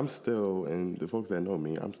 folks. I'm still, and the folks that know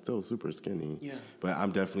me, I'm still super skinny. Yeah. But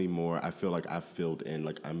I'm definitely more. I feel like I've filled in.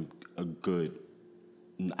 I'm a good.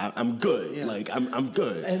 I'm good. Yeah. I'm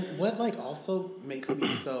good. And what also makes me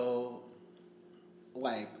so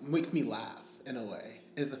makes me laugh in a way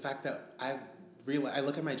is the fact that I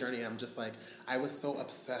look at my journey and I'm just I was so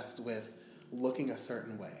obsessed with looking a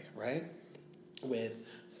certain way, right? With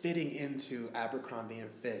fitting into Abercrombie and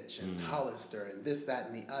Fitch and Hollister and this, that,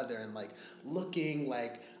 and the other, and looking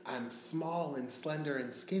like I'm small and slender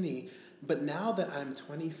and skinny. But now that I'm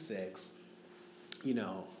 26,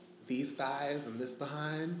 these thighs and this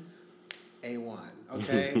behind, A1,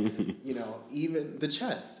 okay? Even the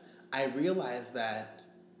chest. I realize that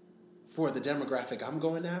for the demographic I'm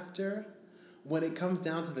going after, when it comes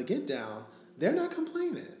down to the get down, they're not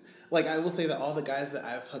complaining. I will say that all the guys that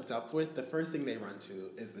I've hooked up with, the first thing they run to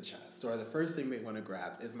is the chest, or the first thing they want to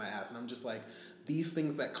grab is my ass. And I'm just these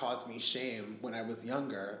things that caused me shame when I was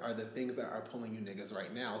younger are the things that are pulling you niggas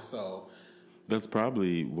right now. So that's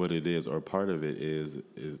probably what it is, or part of it is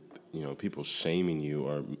people shaming you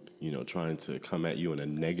or, trying to come at you in a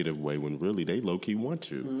negative way when really they low-key want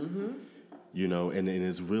you. Mm-hmm. And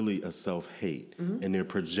it's really a self-hate, and they're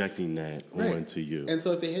projecting that onto you. And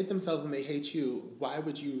so if they hate themselves and they hate you, why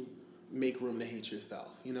would you make room to hate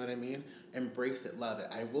yourself? You know what I mean? Embrace it, love it.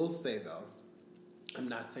 I will say, though, I'm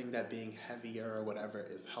not saying that being heavier or whatever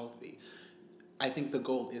is healthy. I think the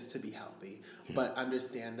goal is to be healthy, but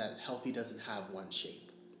understand that healthy doesn't have one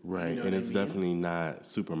shape. Right, you know and it's definitely not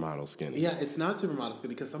supermodel skinny. Yeah, it's not supermodel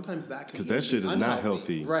skinny because sometimes that can be because that shit is not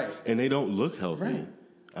healthy. Right. And they don't look healthy. Right.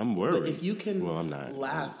 I'm worried. But if you can I'm not.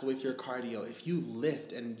 last with your cardio, if you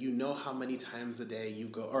lift and you know how many times a day you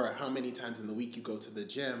go, or how many times in the week you go to the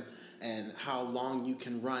gym, and how long you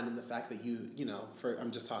can run, and the fact that I'm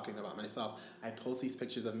just talking about myself, I post these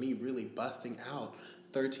pictures of me really busting out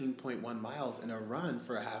 13.1 miles in a run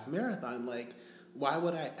for a half marathon. Why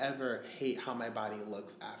would I ever hate how my body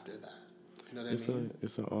looks after that? You know what I mean?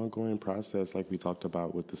 It's an ongoing process, like we talked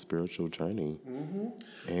about with the spiritual journey.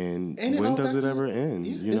 Mm-hmm. And when does it ever end?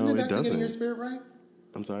 Yeah. Isn't it back to getting your spirit right?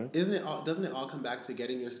 I'm sorry? Doesn't it all come back to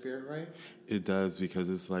getting your spirit right? It does, because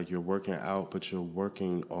it's you're working out, but you're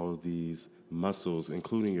working all of these muscles,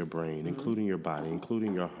 including your brain, including your body,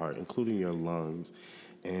 including your heart, including your lungs.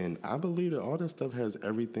 And I believe that all that stuff has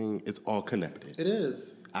everything. It's all connected. It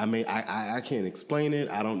is. I mean, I can't explain it.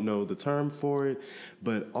 I don't know the term for it,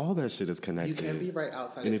 but all that shit is connected. You can be right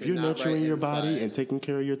outside, and if you're nurturing right your inside. body and taking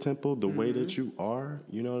care of your temple the way that you are,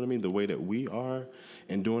 you know what I mean, the way that we are,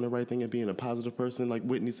 and doing the right thing and being a positive person, like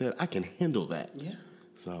Whitney said, I can handle that. Yeah.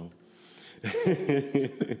 So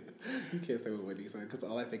You can't say what Whitney said because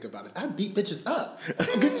all I think about is I beat bitches up.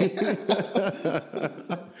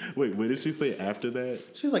 Wait, what did she say after that?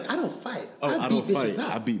 She's like, I don't fight. Oh, I beat don't bitches fight.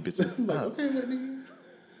 up. I beat bitches I'm like, up. okay, Whitney.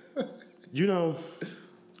 You know,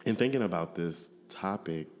 in thinking about this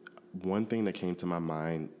topic, one thing that came to my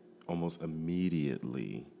mind almost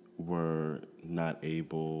immediately were not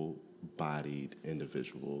able-bodied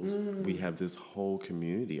individuals. We have this whole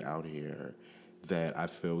community out here that I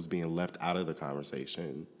feel is being left out of the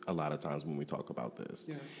conversation a lot of times when we talk about this.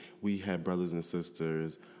 Yeah. We have brothers and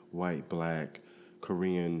sisters, white, black,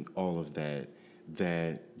 Korean, all of that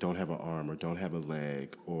don't have an arm or don't have a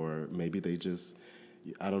leg, or maybe they just,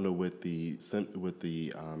 I don't know what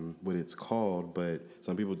what it's called, but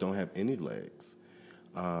some people don't have any legs.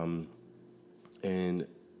 And,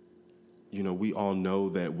 you know, we all know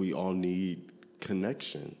that we all need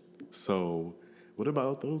connection. So what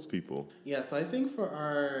about those people? Yeah, so I think for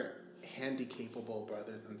our handy-capable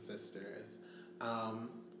brothers and sisters, I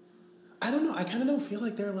don't know, I kind of don't feel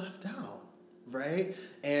like they're left out, right?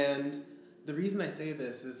 And the reason I say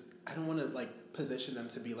this is I don't want to, like, position them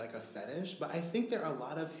to be like a fetish, but I think there are a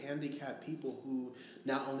lot of handicapped people who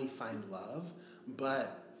not only find love,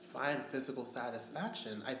 but find physical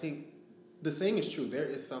satisfaction. I think the saying is true. There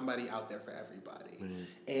is somebody out there for everybody. Mm-hmm.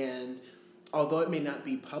 And although it may not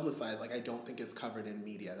be publicized, like I don't think it's covered in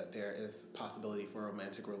media that there is possibility for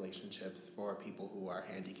romantic relationships for people who are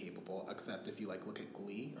handy-capable, except if you like look at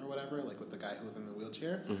Glee or whatever, like with the guy who's in the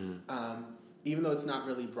wheelchair. Mm-hmm. Even though it's not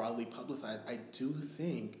really broadly publicized, I do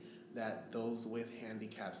think that those with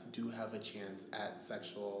handicaps do have a chance at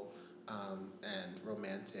sexual and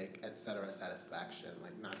romantic, etc. satisfaction.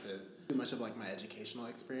 Like, not to too much of like my educational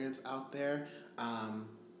experience out there.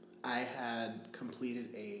 I had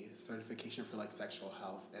completed a certification for like sexual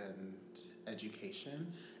health and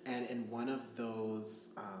education, and in one of the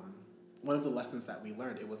lessons that we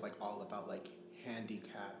learned, it was like all about like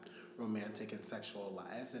handicapped romantic and sexual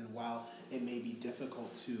lives. And while it may be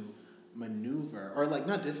difficult to maneuver, or like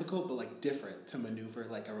not difficult, but like different to maneuver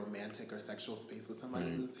like a romantic or sexual space with somebody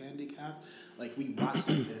who's handicapped, like we watched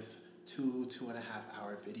like this 2.5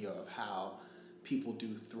 hour video of how people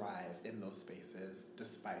do thrive in those spaces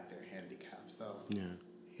despite their handicap. So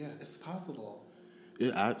yeah, it's possible.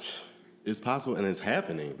 It's possible, and it's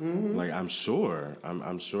happening. Mm-hmm. Like I'm sure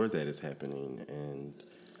that it's happening, and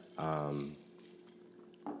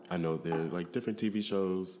I know there are like different TV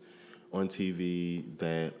shows on TV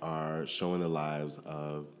that are showing the lives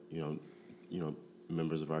of you know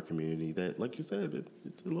members of our community that, like you said,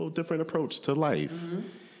 it's a little different approach to life. Mm-hmm.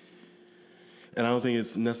 And I don't think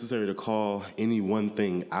it's necessary to call any one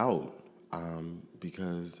thing out,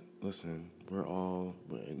 because listen, we're all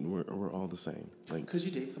the same. Like, could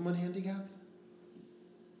you date someone handicapped?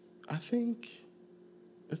 I think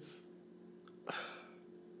it's.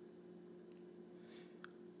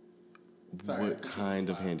 Sorry, what kind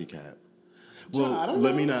of handicap? Well,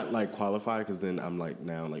 let me not like qualify, because then I'm like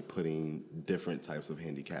now like putting different types of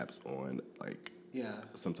handicaps on like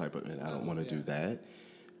some type of, and I don't want to do that.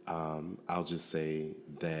 I'll just say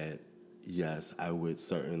that yes, I would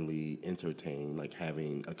certainly entertain like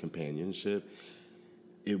having a companionship.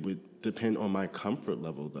 It would depend on my comfort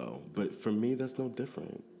level though. But for me, that's no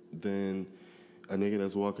different than a nigga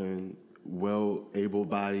that's walking well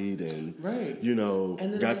able-bodied and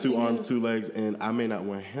got 2 arms, 2 legs, and I may not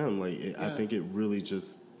want him. Like I think it really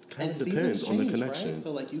just kind of depends on the connection. Right?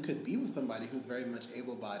 So like you could be with somebody who's very much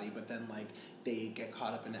able-bodied, but then like they get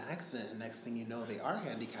caught up in an accident, and next thing you know they are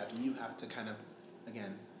handicapped, and you have to kind of,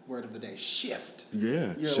 again, word of the day, shift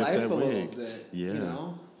your shift life that a wig. Little bit. Yeah. You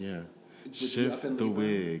know? Yeah. Would Shift the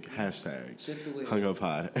wig. Hashtag. Shift the wig. Hung up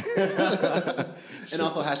pod. And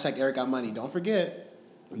also hashtag Eric got money. Don't forget.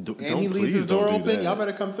 And he leaves please his door don't open. Y'all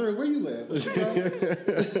better come through. Where you live? What's your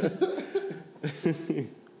address?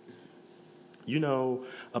 You know,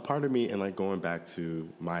 a part of me, and like going back to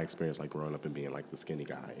my experience, like growing up and being like the skinny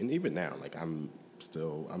guy, and even now, like I'm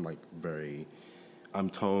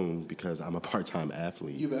toned because I'm a part-time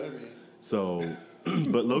athlete. You better be. So,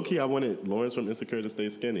 but low-key, I wanted Lawrence from Insecure to stay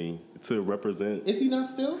skinny to represent. Is he not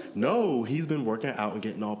still? No, he's been working out and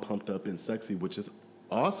getting all pumped up and sexy, which is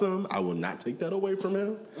awesome. I will not take that away from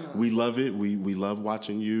him. We love it. We love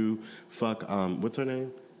watching you fuck. What's her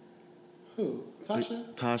name? Who?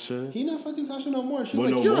 Tasha? Tasha. He not fucking Tasha no more. She's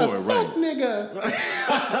like, you're a fuck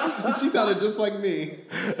nigga. She sounded just like me.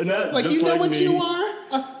 It's like, you know what you are?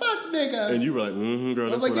 A fuck nigga. And you were like, girl,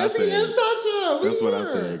 that's what I said. I was like, yes, he is Tasha. That's what I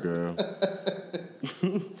said, girl.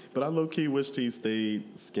 But I low-key wished he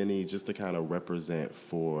stayed skinny just to kind of represent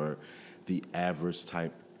for the average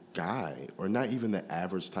type guy, or not even the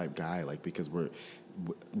average type guy, like, because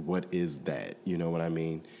what is that? You know what I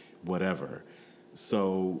mean? Whatever.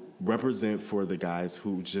 So represent for the guys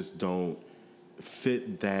who just don't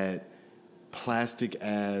fit that plastic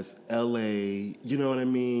ass LA, you know what I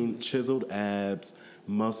mean? Chiseled abs,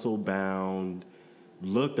 muscle bound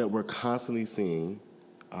look that we're constantly seeing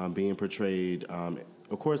being portrayed.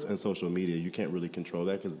 Of course, in social media, you can't really control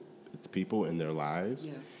that because it's people and their lives.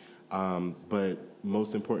 Yeah. But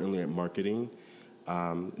most importantly, at marketing,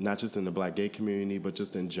 not just in the Black gay community, but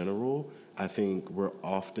just in general, I think we're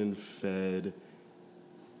often fed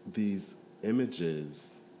these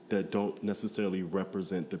images that don't necessarily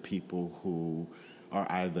represent the people who are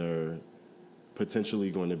either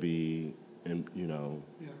potentially going to be,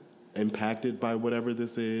 impacted by whatever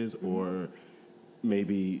this is, or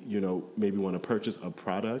maybe want to purchase a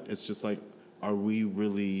product. It's just like, are we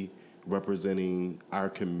really representing our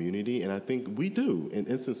community? And I think we do in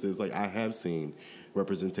instances. Like, I have seen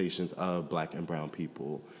representations of Black and brown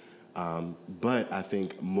people, but I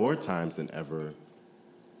think more times than ever,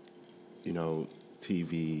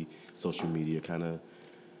 TV, social media kind of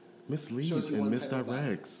misleads and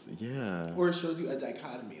misdirects. Yeah. Or it shows you a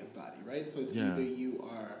dichotomy of body, right? So it's either you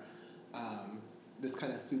are this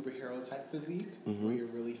kind of superhero type physique, where you're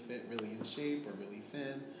really fit, really in shape, or really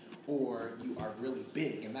thin, or you are really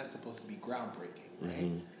big, and that's supposed to be groundbreaking,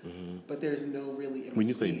 right? But there's no really in When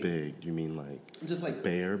you between. say big, you mean like just like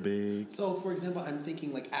bear big? So, for example, I'm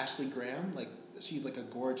thinking like Ashley Graham, like she's like a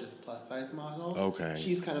gorgeous plus size model. Okay.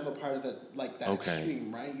 She's kind of a part of that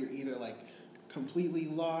extreme, right? You're either like completely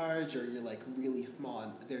large or you're like really small,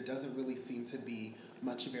 and there doesn't really seem to be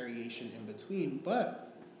much variation in between. But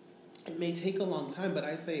it may take a long time, but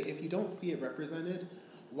I say if you don't see it represented,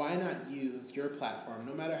 why not use your platform,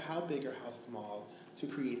 no matter how big or how small, to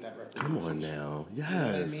create that representation? Come on now. Yes. You know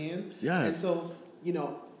what I mean? Yes. And so,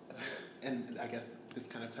 and I guess this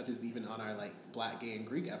kind of touches even on our like Black, Gay, and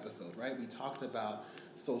Greek episode, right? We talked about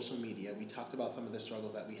social media. We talked about some of the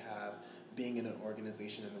struggles that we have being in an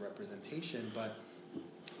organization and the representation. But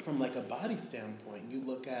from like a body standpoint, you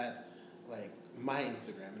look at like my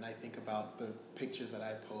Instagram, and I think about the pictures that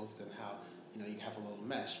I post and how, you have a little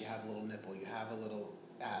mesh, you have a little nipple, you have a little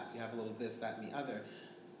ass, you have a little this, that, and the other.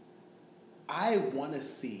 I want to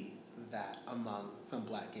see that among some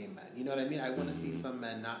Black gay men. You know what I mean? I want to see some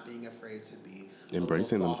men not being afraid to be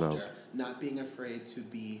embracing a little softer, themselves, not being afraid to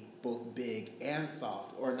be both big and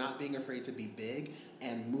soft, or not being afraid to be big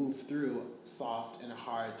and move through soft and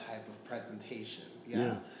hard type of presentations.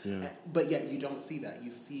 Yeah. But yet you don't see that.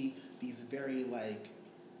 You see these very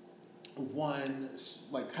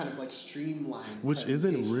kind of streamlined, which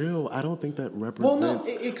isn't real. I don't think that represents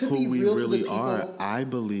it could who be we real really to the are. people. I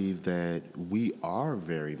believe that we are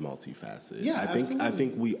very multifaceted. Yeah, absolutely. I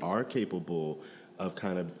think we are capable of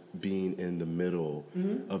kind of being in the middle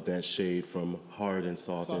of that shade from hard and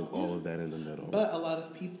soft and all of that in the middle. But a lot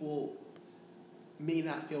of people may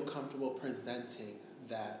not feel comfortable presenting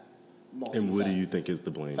that multifaceted. And what do you think is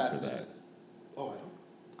the blame for that? Oh,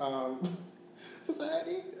 I don't.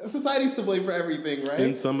 Society's to blame for everything, right?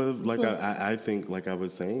 And some of, I think, like I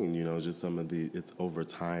was saying, just some of it's over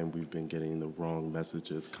time we've been getting the wrong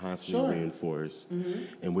messages constantly reinforced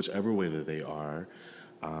in whichever way that they are,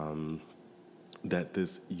 that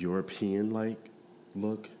this European-like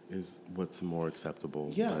look is what's more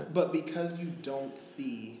acceptable. Yeah, but because you don't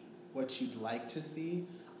see what you'd like to see,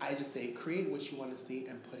 I just say create what you want to see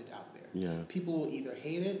and put it out there. Yeah. People will either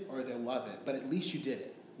hate it or they'll love it, but at least you did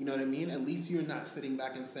it. You know what I mean? At least you're not sitting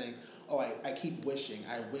back and saying, oh, I keep wishing,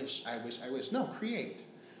 I wish. No, create.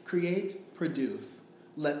 Create, produce.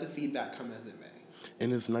 Let the feedback come as it may.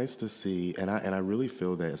 And it's nice to see, and I really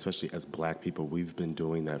feel that, especially as Black people, we've been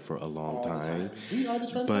doing that for a long time. We are the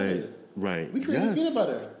trendsetters. Right. We created peanut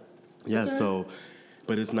butter. Yeah, okay. So,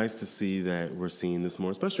 but it's nice to see that we're seeing this more,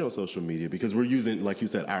 especially on social media, because we're using, like you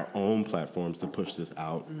said, our own platforms to push this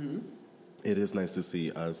out. It is nice to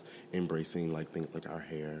see us embracing things like our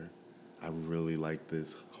hair. I really like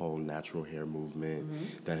this whole natural hair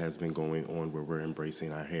movement that has been going on, where we're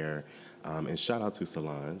embracing our hair. And shout out to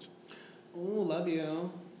Solange. Oh, love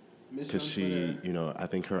you. Because she, I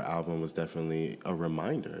think her album was definitely a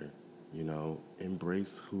reminder,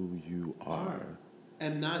 embrace who you are.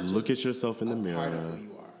 And not just look at yourself in the mirror. Part of who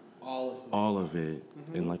you are. All of who All of it.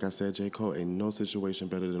 And like I said, J. Cole, ain't no situation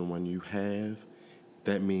better than one you have.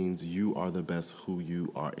 That means you are the best who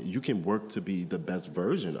you are. You can work to be the best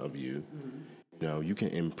version of you. You can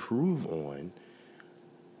improve on.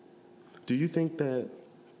 Do you think that,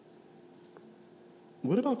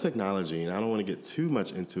 what about technology? And I don't want to get too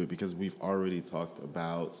much into it because we've already talked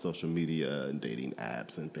about social media and dating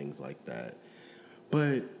apps and things like that.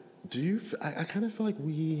 But I kind of feel like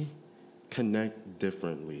we connect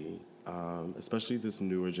differently, especially this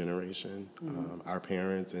newer generation. Our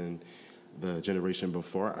parents and the generation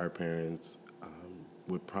before our parents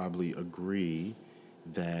would probably agree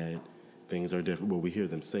that things are different. Well, we hear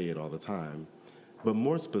them say it all the time. But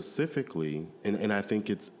more specifically, and I think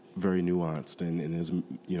it's very nuanced and there's,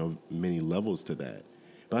 many levels to that.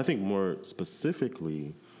 But I think more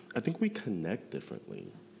specifically, I think we connect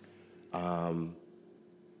differently.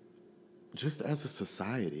 Just as a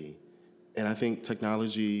society. And I think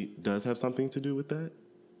technology does have something to do with that.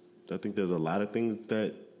 I think there's a lot of things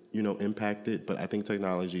that, impact it, but I think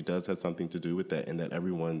technology does have something to do with that, and that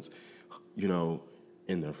everyone's,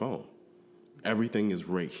 in their phone. Everything is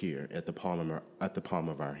right here at the palm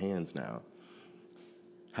of our hands now.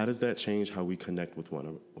 How does that change how we connect with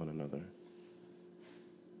one another?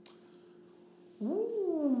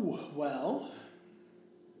 Ooh, well,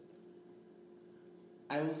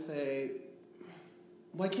 I will say,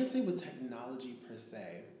 I can't say with technology per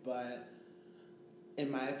se, but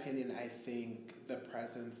in my opinion, I think the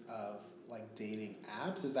presence of like dating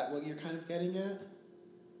apps, is that what you're kind of getting at?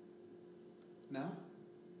 No?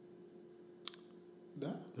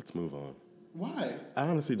 No? Let's move on. Why? I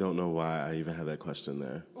honestly don't know why I even had that question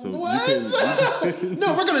there. So what?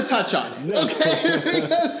 No, we're going to touch on it, okay?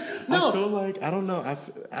 No. I feel like, I don't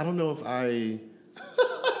know if I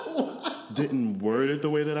didn't word it the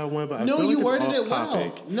way that I want, but I feel like you it's worded off it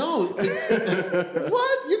topic. well. No,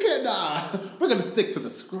 what? You can't. Nah. We're gonna stick to the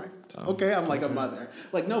script. Okay, I'm like a mother.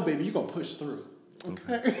 Like, no, baby, you're gonna push through.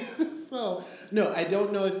 Okay. So, no, I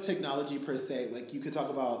don't know if technology per se. Like, you could talk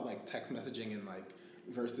about like text messaging and like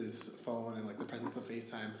versus phone and like the presence of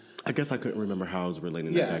FaceTime. I guess I couldn't remember how I was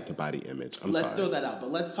relating that back to body image. Let's throw that out,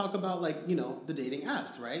 but let's talk about like the dating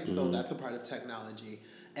apps, right? Mm-hmm. So that's a part of technology.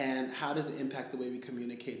 And how does it impact the way we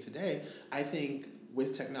communicate today? I think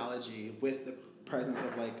with technology, with the presence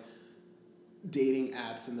of like dating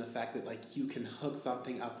apps and the fact that like you can hook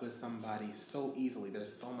something up with somebody so easily,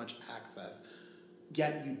 there's so much access,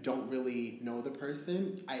 yet you don't really know the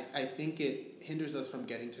person, I think it hinders us from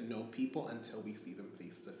getting to know people until we see them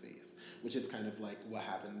face to face, which is kind of like what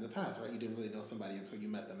happened in the past, right? You didn't really know somebody until you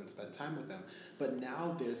met them and spent time with them. But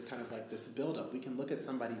now there's kind of like this buildup. We can look at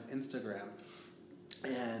somebody's Instagram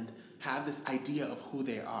and have this idea of who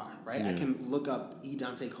they are, right? I can look up E.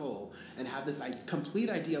 Dante Cole and have this complete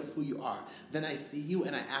idea of who you are. Then I see you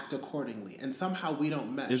and I act accordingly. And somehow we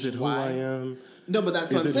don't mesh. Is it who I am? No, but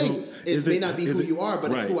that's what I'm saying. It may not be who you are,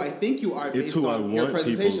 but it's who I think you are based on your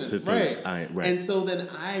presentation. Right. And so then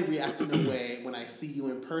I react in a way when I see you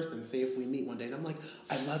in person, say if we meet one day, and I'm like,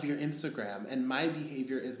 I love your Instagram. And my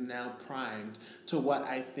behavior is now primed to what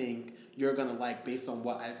I think you're going to like based on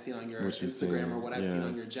what I've seen on your Instagram or what I've seen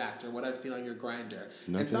on your Jacked or what I've seen on your Grindr.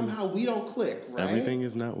 And somehow we don't click, right? Everything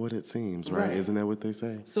is not what it seems, right? Isn't that what they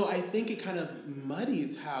say? So I think it kind of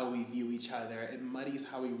muddies how we view each other. It muddies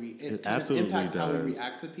how it kind of impacts how we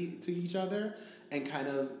react to each other and kind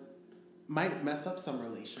of might mess up some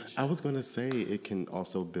relationships. I was going to say it can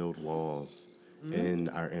also build walls in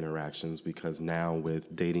our interactions because now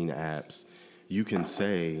with dating apps, you can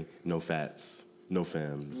say no fats, no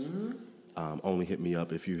femmes. Only hit me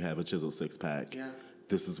up if you have a chiseled six pack. Yeah.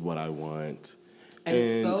 This is what I want.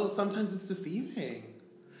 And so sometimes it's deceiving.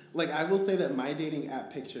 Like I will say that my dating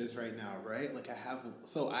app pictures right now, right? Like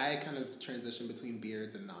I kind of transition between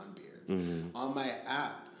beards and non-beards. Mm-hmm. On my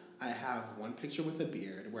app, I have one picture with a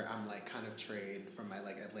beard where I'm like kind of trade from my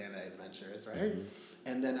like Atlanta adventures, right? Mm-hmm.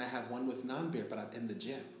 And then I have one with non-beard, but I'm in the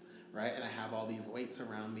gym, right? And I have all these weights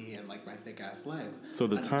around me and like my thick ass legs. So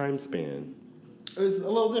the time span. It was a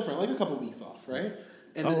little different, like a couple weeks off, right?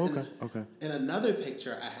 And okay. In another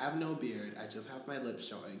picture, I have no beard. I just have my lips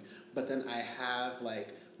showing. But then I have, like,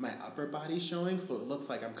 my upper body showing, so it looks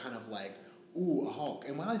like I'm kind of like, ooh, a Hulk.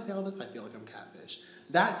 And while I say all this, I feel like I'm catfish.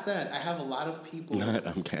 That said, I have a lot of people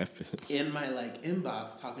I'm catfish. In my, like,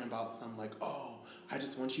 inbox talking about some, like, oh, I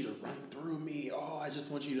just want you to run through me. Oh, I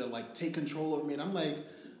just want you to, like, take control of me. And I'm like...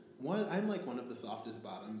 I'm like one of the softest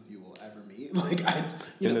bottoms you will ever meet. Like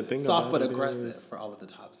soft but aggressive for all of the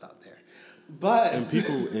tops out there. But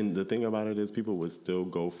and the thing about it is people would still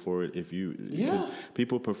go for it if you. Yeah.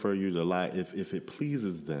 People prefer you to lie if it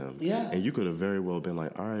pleases them. Yeah. And you could have very well been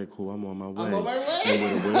like, all right, cool, I'm on my way. And would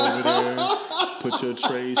have went over there, put your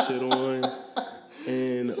trade shit on.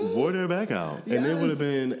 And wore their back out. Yes. And it would have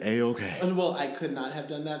been A-okay. And well, I could not have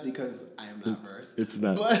done that because I am not versed. It's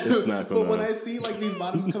not gonna. But when I see like these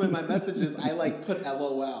bottoms come in my messages, I like put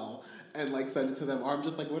LOL and like send it to them. Or I'm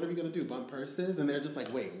just like, what are we gonna do? Bump purses? And they're just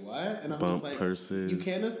like, wait, what? And I'm just like, purses. You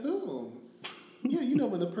can't assume. Yeah, you know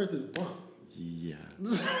when the purse is bump. Yeah.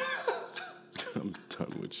 I'm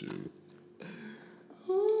done with you.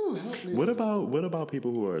 Ooh. Ooh, help me. What about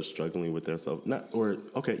people who are struggling with their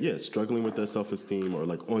struggling with their self-esteem, or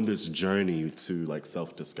like on this journey to like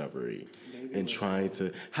self-discovery and trying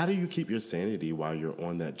to, how do you keep your sanity while you're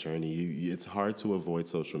on that journey? It's hard to avoid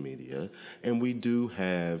social media, and we do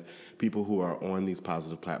have people who are on these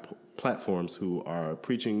positive platforms who are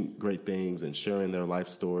preaching great things and sharing their life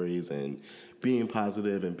stories and being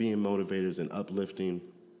positive and being motivators and uplifting.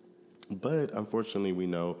 But unfortunately, we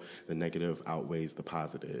know the negative outweighs the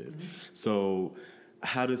positive. Mm-hmm. So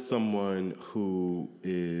how does someone who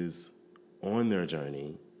is on their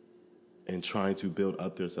journey and trying to build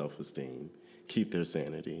up their self-esteem keep their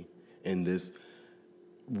sanity in this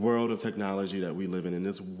world of technology that we live in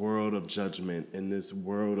this world of judgment, in this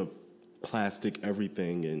world of plastic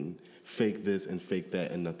everything and fake this and fake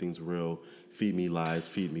that and nothing's real? Feed me lies,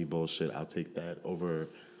 feed me bullshit. I'll take that over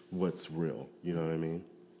what's real. You know what I mean?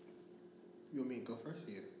 You want me to go first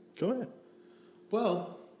or you? Go ahead.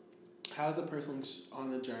 Well, how's a person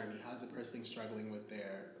on the journey? How's a person struggling with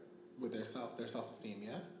their self-esteem,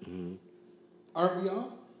 yeah? Mm-hmm. Aren't we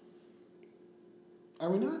all?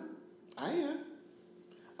 Are we not? I am.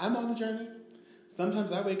 I'm on a journey.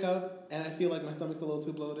 Sometimes I wake up and I feel like my stomach's a little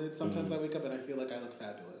too bloated. Sometimes I wake up and I feel like I look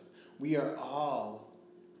fabulous. We are all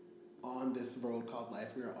on this road called life.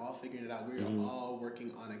 We are all figuring it out. We are all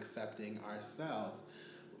working on accepting ourselves.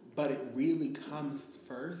 But it really comes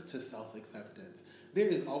first to self-acceptance. There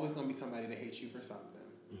is always going to be somebody that hates you for something.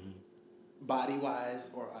 Body-wise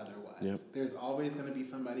or otherwise. Yep. There's always going to be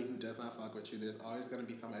somebody who does not fuck with you. There's always going to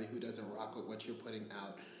be somebody who doesn't rock with what you're putting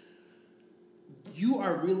out. You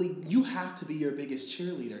have to be your biggest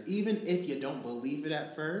cheerleader. Even if you don't believe it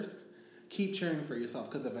at first, keep cheering for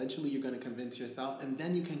yourself, because eventually you're going to convince yourself, and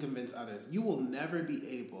then you can convince others. You will never be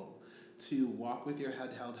able to walk with your head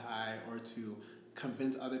held high or to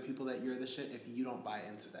convince other people that you're the shit if you don't buy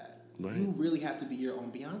into that. Right. You really have to be your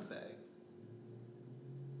own Beyonce.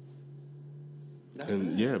 That's it.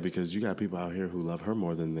 Yeah, because you got people out here who love her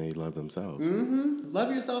more than they love themselves. Mm-hmm.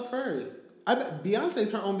 Love yourself first. I bet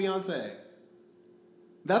Beyonce's her own Beyonce.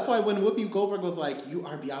 That's why when Whoopi Goldberg was like, "You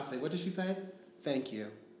are Beyonce," what did she say? Thank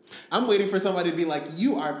you. I'm waiting for somebody to be like,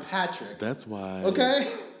 "You are Patrick." That's why. Okay?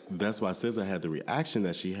 That's why SZA had the reaction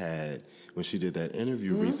that she had when she did that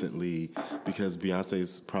interview recently, because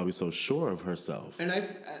Beyonce's probably so sure of herself. And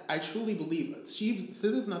I truly believe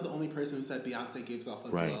SZA's not the only person who said Beyonce gives off a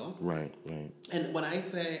glow. Right. And when I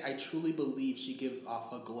say I truly believe she gives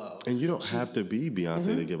off a glow. And you don't have to be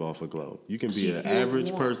Beyonce to give off a glow. You can be an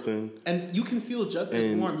average person. And you can feel just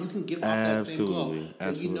as warm. You can give off that same glow. But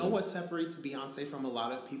Absolutely. you know what separates Beyonce from a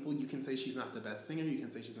lot of people? You can say she's not the best singer. You can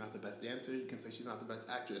say she's not the best dancer. You can say she's not the best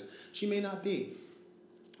actress. She may not be.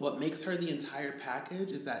 What makes her the entire package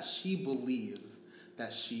is that she believes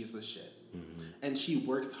that she's the shit. Mm-hmm. And she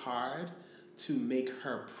works hard to make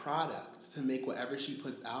her product, to make whatever she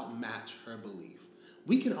puts out match her belief.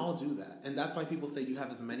 We can all do that. And that's why people say you have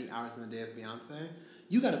as many hours in the day as Beyonce.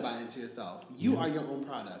 You got to buy into yourself. You are your own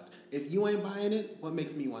product. If you ain't buying it, what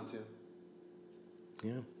makes me want to?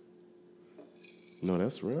 Yeah. No,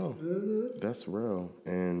 that's real. Mm-hmm. That's real.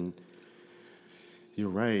 And you're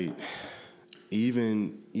right.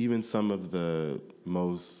 Even some of the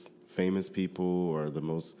most famous people or the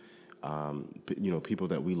most, people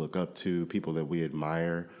that we look up to, people that we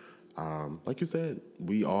admire, like you said,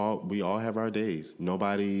 we all have our days.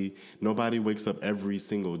 Nobody wakes up every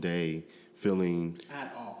single day feeling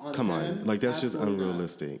at all. Come on, like that's just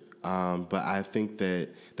unrealistic. But I think that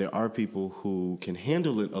there are people who can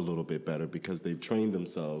handle it a little bit better because they've trained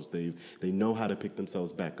themselves. They know how to pick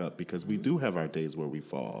themselves back up, because we do have our days where we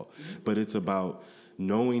fall. But it's about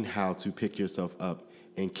knowing how to pick yourself up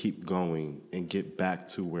and keep going and get back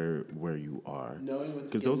to where you are.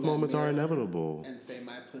 Because those moments are inevitable. And say,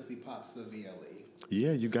 my pussy pops severely.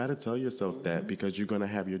 Yeah, you got to tell yourself that, because you're going to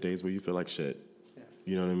have your days where you feel like shit. Yes.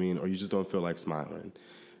 You know what I mean? Or you just don't feel like smiling.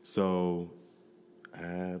 So,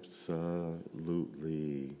 absolutely.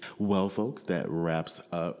 Well, folks, that wraps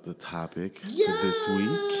up the topic for this week.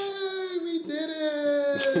 We did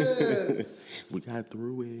it! We got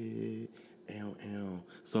through it.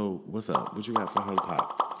 So, what's up? What you got for Hung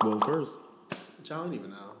Pop? Well, first, I don't even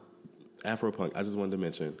know. Afropunk. I just wanted to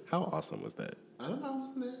mention, how awesome was that? I don't know. I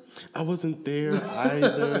wasn't there. I wasn't there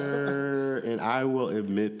either. And I will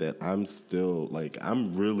admit that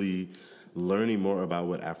I'm really learning more about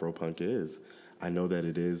what Afropunk is. I know that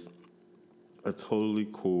it is a totally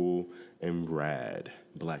cool and rad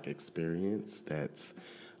Black experience that's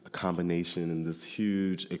a combination in this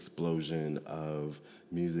huge explosion of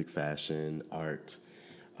music, fashion, art,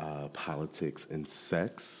 politics and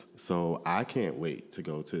sex. So I can't wait to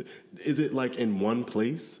go to. Is it like in one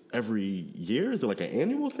place every year? Is it like an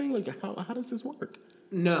annual thing? Like how does this work?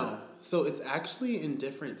 No. So it's actually in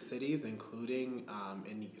different cities, including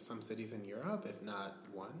in some cities in Europe, if not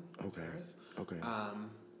one. Paris. Okay.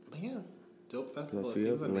 But yeah, dope festival. I see It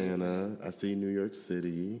seems Atlanta. amazing. I see New York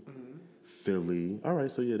City, Philly. All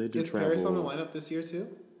right, so yeah, they do Is travel. Paris on the lineup this year too?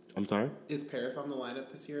 I'm sorry? Is Paris on the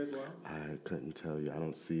lineup this year as well? I couldn't tell you. I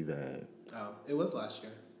don't see that. Oh, it was last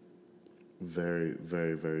year. Very,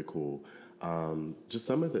 very, very cool. Just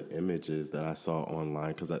some of the images that I saw online,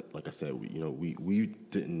 because like I said, we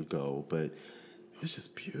didn't go, but it was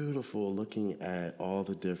just beautiful looking at all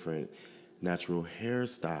the different natural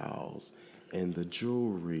hairstyles and the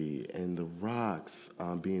jewelry and the rocks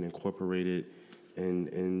being incorporated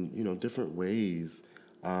in different ways.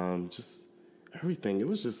 Just everything. It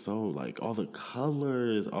was just so like all the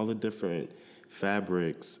colors, all the different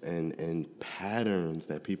fabrics and patterns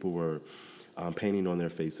that people were painting on their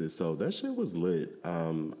faces. So that shit was lit.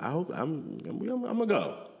 I'm gonna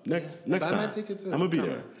go next Buy time. my ticket too. I'm gonna be Come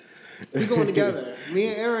there. on. We going together. Me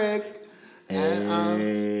and Eric.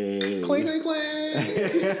 And cling, cling, cling.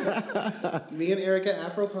 Me and Eric at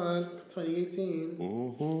Afropunk 2018.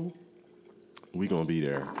 Mm-hmm. We gonna be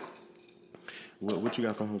there. What you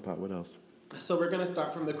got for HomePod? What else? So we're gonna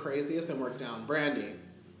start from the craziest and work down. Brandy.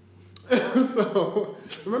 So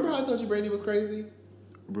remember how I told you Brandy was crazy?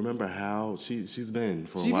 Remember how she's been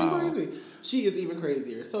for a She's while. been crazy. She is even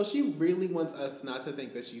crazier. So she really wants us not to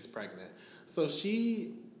think that she's pregnant. So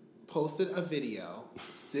she posted a video,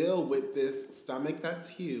 still with this stomach that's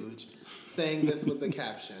huge, saying this with the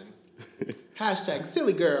caption. Hashtag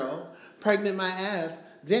silly girl, pregnant my ass.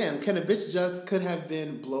 Damn, can a bitch just could have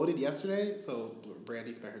been bloated yesterday? So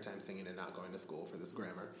Brandy spent her time singing and not going to school for this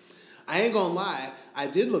grammar. I ain't gonna lie, I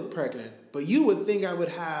did look pregnant, but you would think I would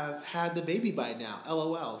have had the baby by now.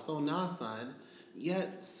 LOL. So nah, son.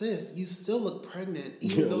 Yet, sis, you still look pregnant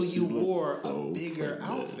even though you wore a bigger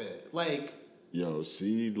outfit. Like, yo,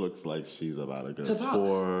 she looks like she's about to go to pop.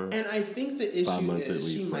 4. And I think the issue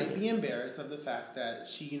is she might pregnant. be embarrassed of the fact that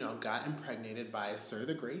she, got impregnated by Sir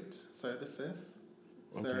the Great, Sir the Sis.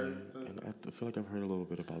 Okay. Sir And I feel like I've heard a little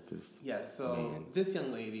bit about this. Yes, so man. this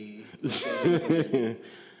young lady was dating Brandy,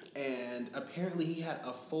 and apparently he had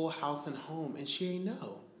a full house and home, and she ain't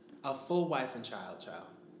know. A full wife and child.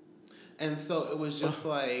 And so it was just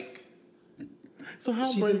like... So how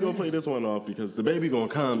she's Brandy gonna embarrassed. play this one off? Because the baby gonna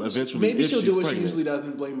come eventually. Maybe if she'll she's do what pregnant. she usually does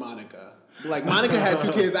and blame Monica. Like, Monica had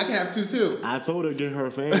 2 kids, I can have 2 too. I told her get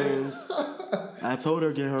her fans. I told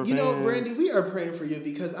her get her fans. You know, Brandy, we are praying for you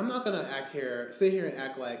because I'm not going to sit here and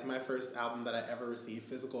act like my first album that I ever received,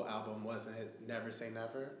 physical album, wasn't Never Say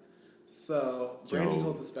Never. So, Brandy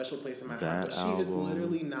holds a special place in my heart, but she is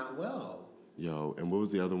literally not well. Yo, and what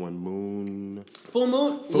was the other one? Moon. Full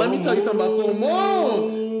Moon? Let me tell you something about Full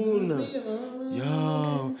Moon.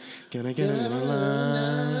 Yo, can I get in the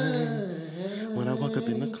line? When I walk up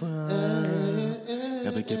in the club,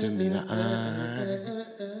 ever giving me the eye.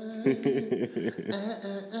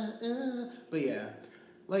 But yeah,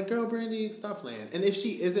 like, girl, Brandy, stop playing. And if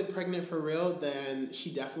she isn't pregnant for real, then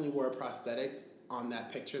she definitely wore a prosthetic on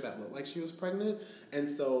that picture that looked like she was pregnant. And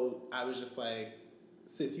so I was just like,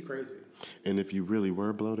 sis, you crazy. And if you really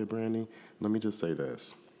were bloated, Brandy, let me just say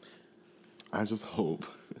this. I just hope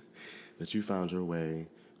that you found your way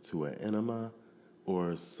to an enema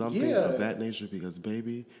or something of that nature, because,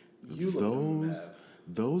 baby, you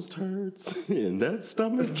those turds in that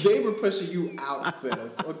stomach. They were pushing you out,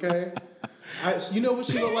 sis, okay? You know what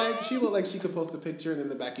she looked like? She looked like she could post a picture and in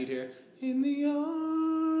the back you'd hear, in the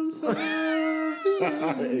arms of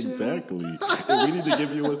the angel. Exactly. And we need to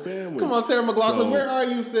give you a sandwich. Come on, Sarah McLachlan, where are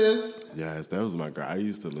you, sis? Yes, that was my girl. I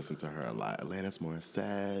used to listen to her a lot. Alanis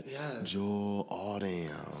Morissette, Jewel, all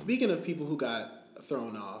them. Speaking of people who got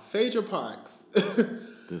thrown off, Phaedra Parks.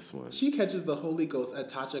 This one. She catches the Holy Ghost at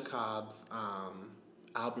Tasha Cobb's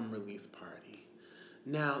album release party.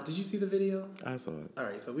 Now, did you see the video? I saw it. All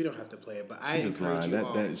right, so we don't have to play it, but I encourage you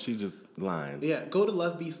all. She just lying. Yeah, go to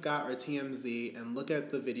Love B. Scott or TMZ and look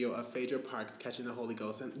at the video of Phaedra Parks catching the Holy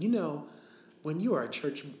Ghost. And when you are a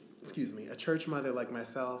church mother like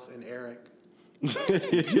myself and Eric,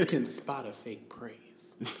 you can spot a fake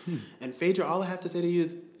praise. And Phaedra, all I have to say to you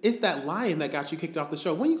is, it's that lying that got you kicked off the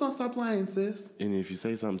show. When you gonna stop lying, sis? And if you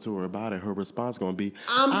say something to her about it, her response gonna be,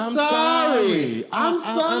 I'm sorry. I'm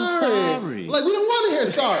sorry. Like, we don't want to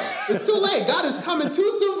hear sorry. It's too late. God is coming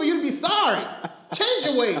too soon for you to be sorry. Change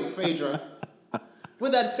your ways, Phaedra.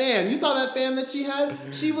 with that fan. You saw that fan that she had?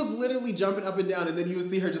 She was literally jumping up and down, and then you would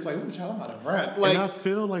see her just like, ooh, child, I'm out of breath. Like, and I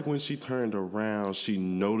feel like when she turned around, she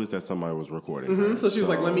noticed that somebody was recording her. So she was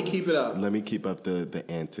like, let me keep it up. Let me keep up the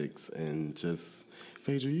antics and just,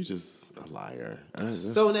 Phaedra, you just a liar.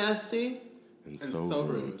 So nasty and so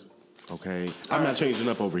rude. Okay? I'm not changing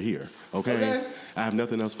up over here. Okay? I have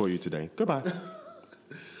nothing else for you today. Goodbye.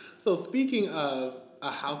 So speaking of a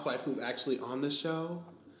housewife who's actually on the show,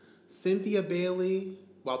 Cynthia Bailey,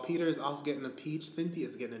 while Peter is off getting a peach,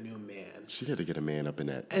 Cynthia's getting a new man. She had to get a man up in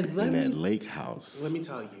that lake house. Let me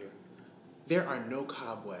tell you, there are no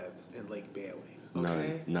cobwebs in Lake Bailey.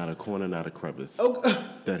 Okay? Not a corner, not a crevice.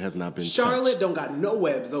 That has not been Charlotte touched. don't got no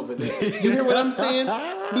webs over there. You hear what I'm saying?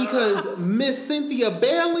 Because Miss Cynthia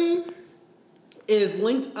Bailey is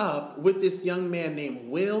linked up with this young man named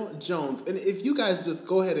Will Jones. And if you guys just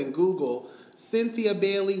go ahead and Google Cynthia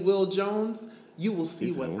Bailey, Will Jones, you will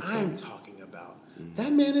see what I'm talking about. Mm-hmm.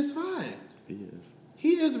 That man is fine. He is.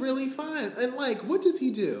 He is really fine. And like, what does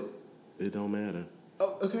he do? It don't matter.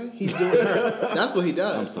 Oh, okay. He's doing her. That's what he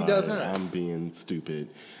does. I'm sorry. He does her. I'm being stupid.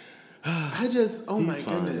 I just, oh my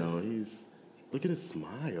fine, goodness. Though. Look at his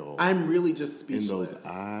smile. I'm really just speechless. In those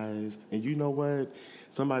eyes. And you know what?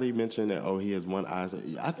 Somebody mentioned that, he has one eye.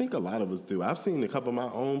 I think a lot of us do. I've seen a couple of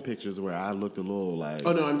my own pictures where I looked a little like...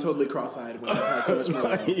 Oh, no, I'm totally cross-eyed when I've had too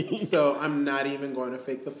much more. So I'm not even going to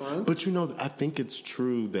fake the funk. But you know, I think it's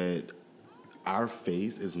true that our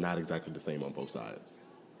face is not exactly the same on both sides.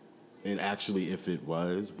 And actually, if it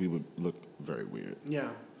was, we would look very weird. Yeah.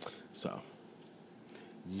 So,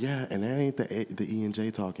 yeah, and that ain't the E and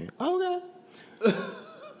J talking. Okay.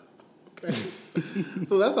 Okay.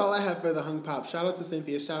 So that's all I have for the Hung Pop. Shout out to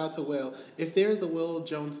Cynthia. Shout out to Will. If there's a Will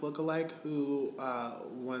Jones lookalike who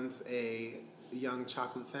wants a young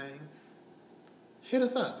chocolate thing, hit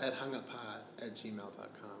us up at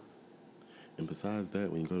hunguppod@gmail.com. And besides that,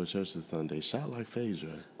 when you go to church this Sunday, shout like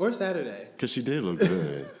Phaedra. Or Saturday. Because she did look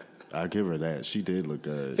good. I'll give her that. She did look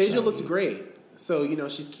good. Phaedra looked great. So,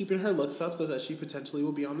 she's keeping her looks up so that she potentially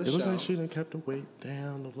will be on the show. It looks like she done kept the weight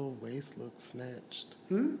down. The little waist looks snatched.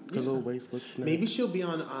 Little waist looks snatched. Maybe she'll be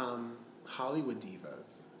on Hollywood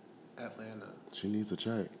Divas, Atlanta. She needs a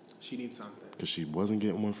check. She needs something. Because she wasn't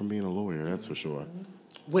getting one from being a lawyer, that's for sure.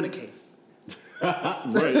 Win a case.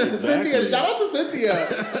 Right, exactly. Cynthia, shout out to Cynthia.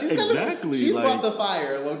 She's brought the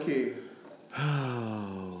fire, low key.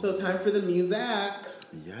 So time for the music.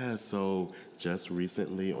 Yeah, so just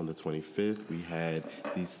recently on the 25th, we had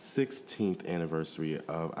the 16th anniversary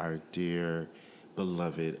of our dear,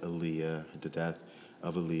 beloved Aaliyah, the death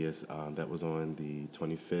of Aaliyah. That was on the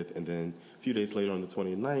 25th. And then a few days later on the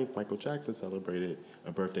 29th, Michael Jackson celebrated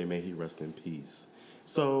a birthday. May he rest in peace.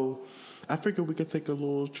 So I figured we could take a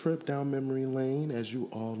little trip down memory lane, as you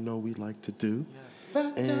all know we like to do. Yes,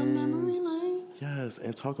 back down memory lane. Yes,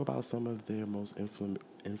 and talk about some of their most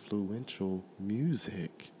influential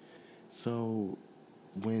music. So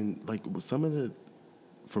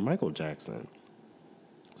for Michael Jackson,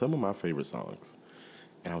 some of my favorite songs,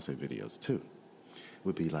 and I'll say videos too,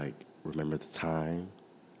 would be like Remember the Time,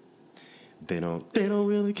 They Don't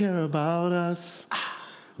Really Care About Us,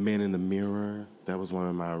 Man in the Mirror. That was one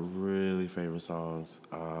of my really favorite songs.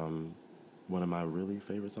 One of my really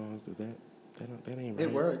favorite songs, is that ain't right?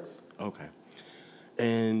 It works. Okay.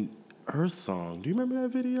 And her song, do you remember that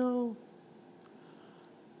video?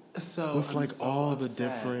 So with I'm so all the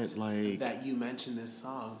upset different that you mentioned this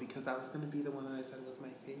song, because that was going to be the one that I said was my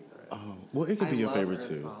favorite. Oh, well, it could be your favorite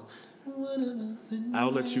too.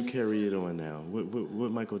 I'll let you carry it on now.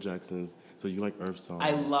 What Michael Jackson's? So you like Earth Song?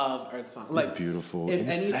 I love Earth Song. It's beautiful. If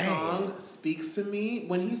any song speaks to me,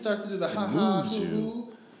 when he starts to do the ha ha hoo hoo.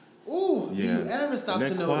 Ooh, do you ever stop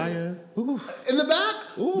to notice? Choir? In the back?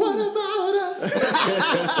 Ooh. What about us?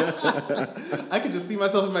 I could just see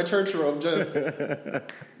myself in my church robe just...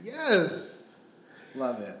 Yes.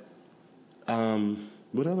 Love it.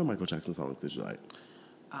 What other Michael Jackson songs did you like?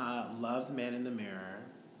 Loved Man in the Mirror.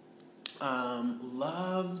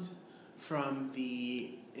 Loved from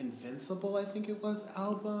the Invincible, I think it was,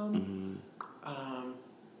 album. Mm-hmm.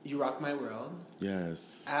 You Rock My World.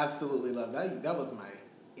 Yes. Absolutely love that. That was my...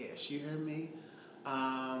 ish, you hear me?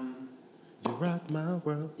 You rock my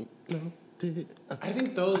world. I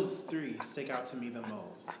think those three stick out to me the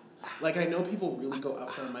most. Like, I know people really go up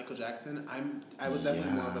for Michael Jackson. I was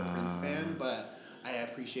definitely more of a Prince fan, but I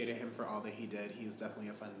appreciated him for all that he did. He's definitely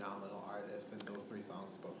a phenomenal artist, and those three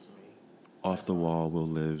songs spoke to me. Off the Wall will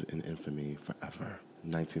live in infamy forever.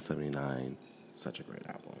 1979, such a great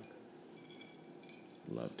album.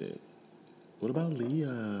 Loved it. What about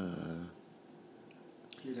Leah?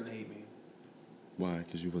 You're gonna hate me. Why?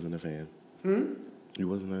 Because you wasn't a fan? Hmm? You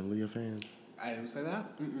wasn't a Leah fan? I didn't say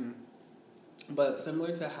that. Mm-mm. But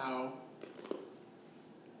similar to how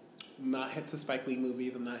I'm not hip to Spike Lee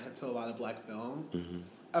movies, I'm not hip to a lot of black film. Mm-hmm.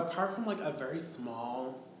 Apart from like a very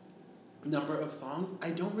small number of songs,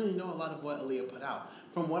 I don't really know a lot of what Aaliyah put out.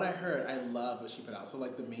 From what I heard, I love what she put out. So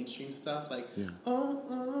like the mainstream stuff, like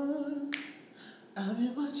I've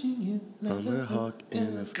been watching you like from a hawk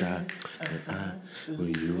in the sky, well,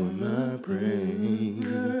 you were my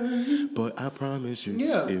brain. But I promise you,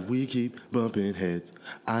 if we keep bumping heads,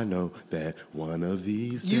 I know that one of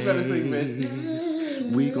these days, you better sing,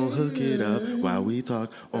 bitch. We gon' hook it up while we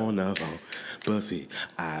talk on the phone. But see,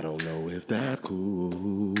 I don't know if that's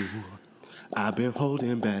cool. I've been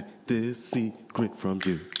holding back this secret from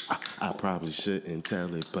you. I probably shouldn't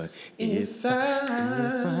tell it, but if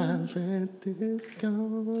I let this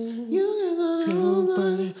go,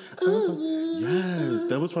 yes,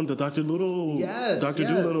 that was from the Dr. Dolittle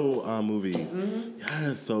movie. Mm-hmm.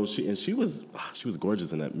 Yes, so she was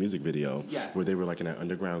gorgeous in that music video. Yes, where they were like in that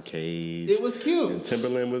underground cage. It was cute. And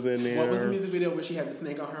Timberland was in there. What was the music video where she had the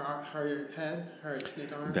snake on her head? Her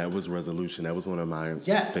snake on her. That was Resolution. That was one of my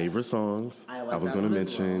favorite songs. I was going to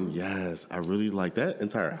mention. Yes, I really like that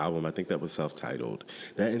entire album. I think that was self-titled.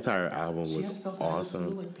 That entire album was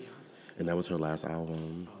awesome. Like Beyonce. And that was her last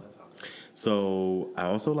album. Oh, that's awesome. So I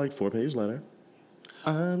also like 4-Page Letter.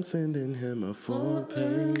 I'm sending him a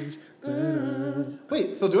 4-page letter.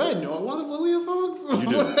 Wait, so do I know a lot of Aaliyah songs?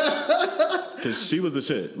 You do. Because she was the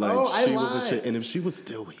shit. Like, she was the shit. And if she was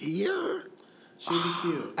still here, she would be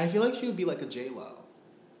cute. I feel like she would be like a J-Lo.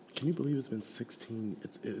 Can you believe it's been 16?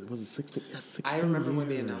 Was it 16? Yes, 16 I remember years. when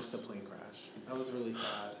they announced the plane crash. I was really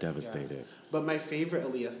sad. Devastated. Yeah. But my favorite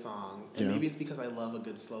Aaliyah song, and maybe it's because I love a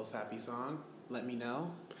good slow, sappy song, Let Me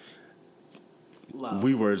Know. Love.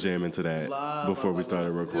 We were jamming to that before we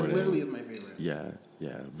started recording. It literally is my favorite. Yeah.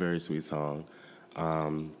 Very sweet song.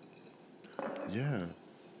 Yeah.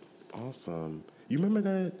 Awesome. You remember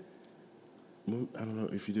that? I don't know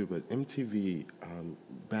if you do, but MTV,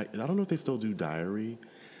 back, I don't know if they still do Diary,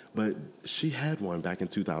 but she had one back in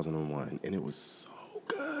 2001, and it was so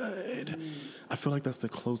good. I feel like that's the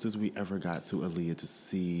closest we ever got to Aaliyah to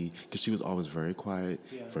see, because she was always very quiet,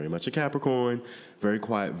 very much a Capricorn, very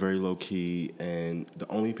quiet, very low-key, and the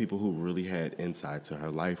only people who really had insight to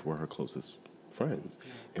her life were her closest friends.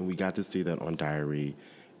 Yeah. And we got to see that on Diary,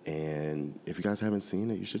 and if you guys haven't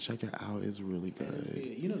seen it, you should check it out. It's really good.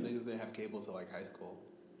 You know niggas that have cable to like high school.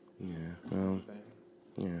 Yeah, well,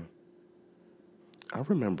 yeah. I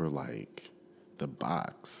remember like the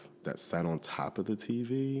box that sat on top of the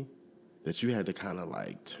TV that you had to kind of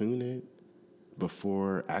like tune it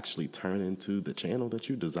before actually turning to the channel that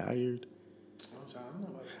you desired. Oh, I don't know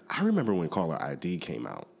about that. I remember when Caller ID came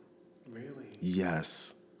out. Really?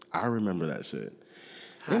 Yes. I remember that shit.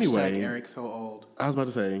 Anyway, Eric so old. I was about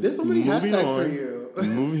to say. There's so many hashtags for you.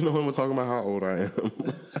 Moving on, we're talking about how old I am.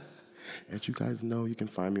 As you guys know, you can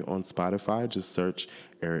find me on Spotify. Just search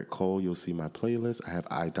Eric Cole. You'll see my playlist. I have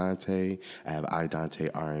iDante. I have iDante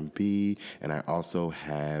R&B. And I also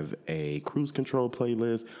have a Cruise Control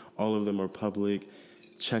playlist. All of them are public.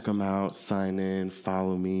 Check them out. Sign in.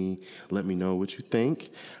 Follow me. Let me know what you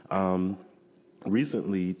think.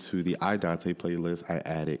 Recently, to the iDante playlist, I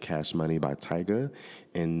added Cash Money by Tyga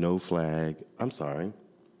and No Flag.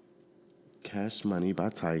 Cash Money by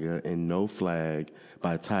Tyga and No Flag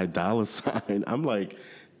by Ty Dolla $ign. I'm like,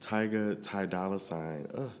 Tyga, Ty Dolla $ign.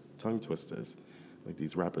 Ugh, tongue twisters. Like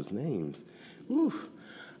these rappers' names. Woo.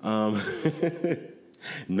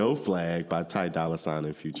 No Flag by Ty Dolla $ign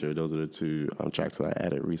and Future. Those are the two tracks that I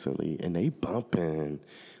added recently, and they bumping.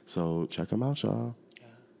 So check them out, y'all. Yeah.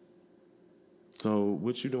 So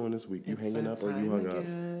what you doing this week? You hanging up or you hung up?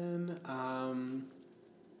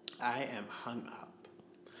 I am hung up.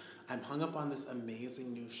 I'm hung up on this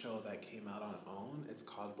amazing new show that came out on OWN. It's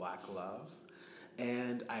called Black Love.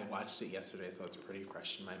 And I watched it yesterday, so it's pretty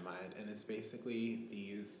fresh in my mind. And it's basically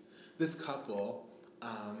this couple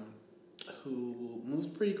who moves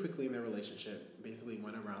pretty quickly in their relationship, basically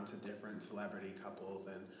went around to different celebrity couples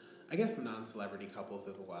and I guess non-celebrity couples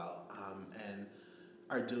as well, and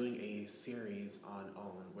are doing a series on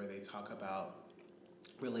OWN where they talk about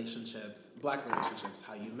relationships, black relationships,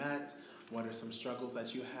 how you met, what are some struggles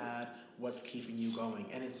that you had, what's keeping you going.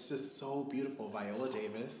 And it's just so beautiful. Viola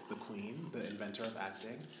Davis, the queen, the inventor of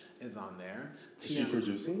acting, is on there. Is she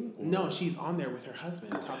producing? Or? No, she's on there with her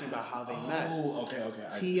husband, talking about how they met. Oh, okay.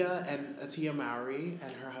 Tia Mowry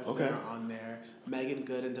and her husband are on there. Megan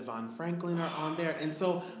Good and Devon Franklin are on there. And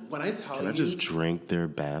so when I tell you... Can I just drink their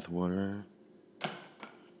bathwater?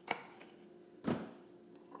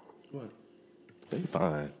 What? They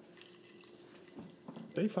fine.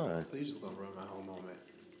 So you're just going to ruin my whole moment.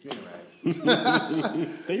 You're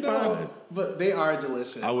right. They fine. But they are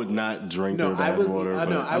delicious. I would not drink No, their I was. water.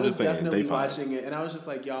 I was definitely fine. watching it, and I was just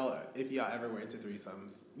like, y'all. If y'all ever were into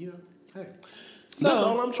threesomes, hey. So that's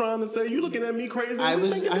all I'm trying to say. You looking at me crazy? I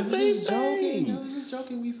was joking. I was just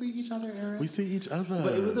joking. We see each other, Eric. We see each other.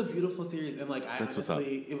 But it was a beautiful series, and like That's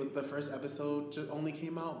honestly, it was the first episode just only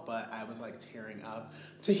came out, but I was like tearing up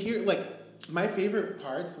to hear like my favorite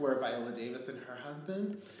parts were Viola Davis and her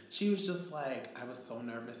husband. She was just like, I was so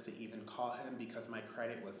nervous to even call him because my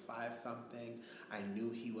credit was 5 something. I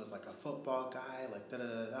knew he was like a football guy, like da da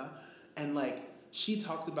da da, and like she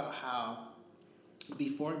talked about how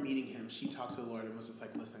before meeting him, she talked to the Lord and was just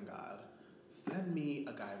like, listen, God, send me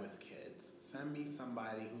a guy with kids. Send me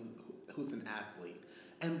somebody who's an athlete.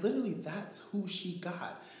 And literally, that's who she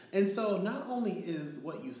got. And so not only is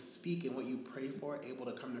what you speak and what you pray for able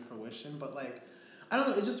to come to fruition, but like, I don't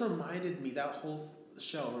know, it just reminded me, that whole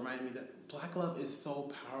show reminded me that Black love is so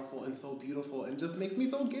powerful and so beautiful and just makes me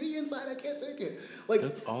so giddy inside. I can't take it. Like,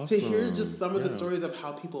 that's awesome. To hear just some of the stories of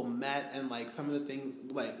how people met and like some of the things,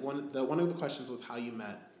 like one of the questions was how you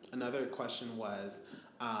met. Another question was,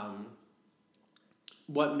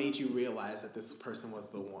 what made you realize that this person was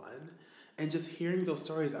the one? And just hearing those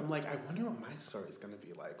stories, I'm like, I wonder what my story is going to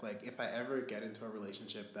be like. Like, if I ever get into a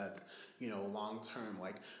relationship that's, long term,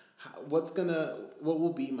 like, what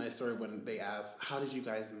will be my story when they ask, how did you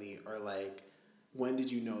guys meet? Or like, when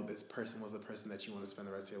did you know this person was the person that you want to spend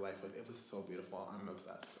the rest of your life with? It was so beautiful. I'm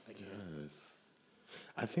obsessed. I can't. Yes.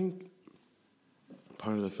 I think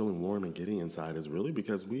part of the feeling warm and giddy inside is really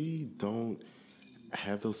because we don't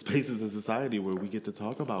have those spaces in society where we get to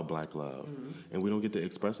talk about Black love, and we don't get to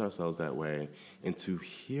express ourselves that way. And to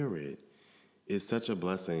hear it is such a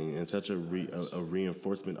blessing and such a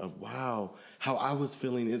reinforcement of, wow, how I was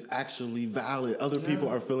feeling is actually valid. Other people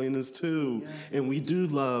are feeling this too. Yeah. And we do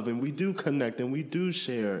love and we do connect and we do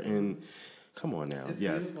share. And come on now. It's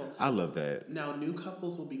yes, beautiful. I love that. Now, new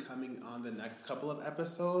couples will be coming on the next couple of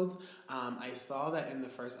episodes. I saw that in the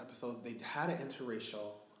first episodes, they had an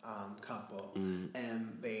interracial couple.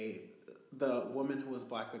 And the woman who was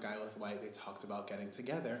Black, the guy was white, they talked about getting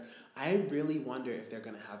together. I really wonder if they're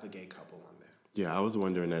going to have a gay couple on there. Yeah, I was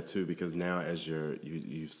wondering that too, because now as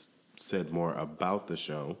you've said more about the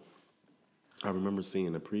show, I remember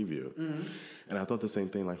seeing a preview, and I thought the same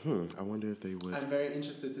thing. Like, I wonder if they would. I'm very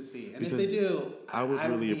interested to see, and because if they do, I would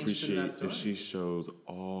really appreciate if she shows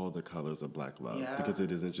all the colors of Black love, because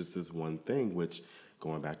it isn't just this one thing. Which,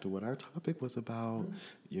 going back to what our topic was about,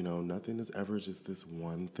 nothing is ever just this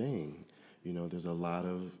one thing. There's a lot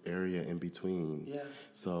of area in between. Yeah.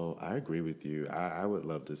 So I agree with you. I would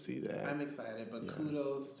love to see that. I'm excited, but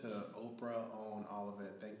kudos to Oprah on all of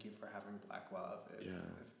it. Thank you for having Black love.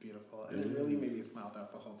 It's beautiful. And it really made me smile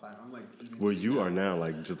throughout the whole time. I'm like, well, you are now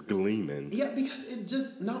like just gleaming. Yeah, because it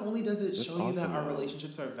just, not only does it show you that our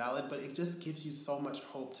relationships are valid, but it just gives you so much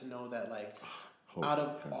hope to know that like, out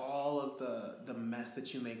of all of the mess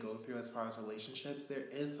that you may go through as far as relationships, there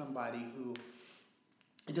is somebody who,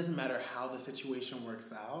 it doesn't matter how the situation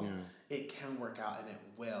works out, it can work out and it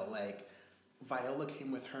will. Like, Viola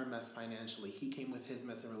came with her mess financially. He came with his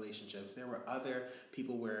mess in relationships. There were other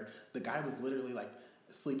people where the guy was literally like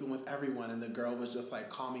sleeping with everyone and the girl was just like,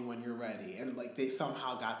 call me when you're ready. And like they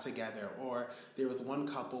somehow got together. Or there was one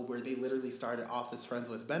couple where they literally started off as friends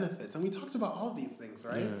with benefits. And we talked about all these things,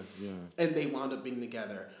 right? Yeah. And they wound up being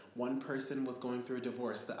together. One person was going through a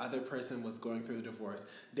divorce. The other person was going through a divorce.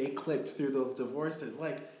 They clicked through those divorces.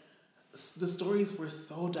 Like, the stories were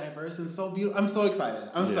so diverse and so beautiful. I'm so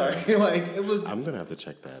excited. I'm sorry. Like, it was. I'm gonna have to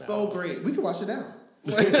check that out. So great. We could watch it now.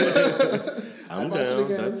 I'm down.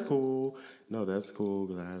 That's cool. No, that's cool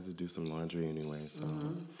because I have to do some laundry anyway.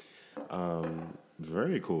 So,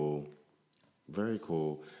 very cool. Very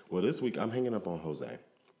cool. Well, this week I'm hanging up on Jose.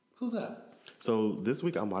 Who's that? So this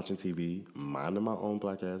week I'm watching TV, minding my own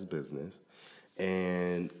black ass business,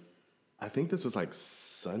 and I think this was like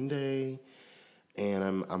Sunday. And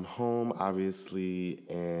I'm home, obviously,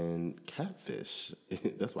 and catfish.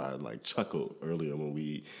 That's why I like chuckled earlier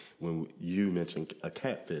when you mentioned a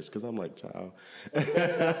catfish, because I'm like, child.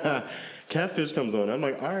 Catfish comes on. I'm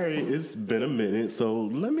like, all right, it's been a minute, so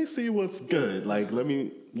let me see what's good. Like, let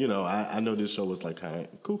me, I know this show was like kind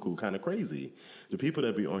of cuckoo, kind of crazy. The people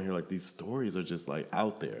that be on here, like, these stories are just like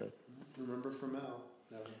out there. Remember Fremel?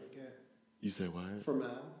 Never forget. You say what? Fremel.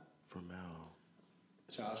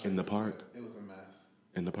 In the park? It was a mess.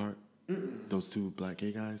 In the park? Mm-mm. Those two black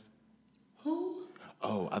gay guys? Who?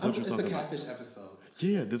 Oh, I thought you were talking about... It's a catfish episode.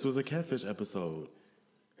 Yeah, this was a catfish episode.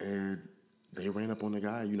 And they ran up on the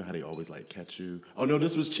guy. You know how they always, like, catch you? Oh, no,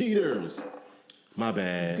 this was Cheaters. My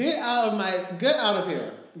bad. Get out of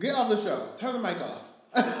here. Get off the show. Turn the mic off.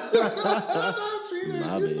 My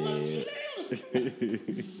bad.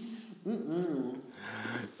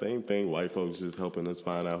 Same thing, white folks just helping us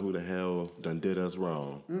find out who the hell done did us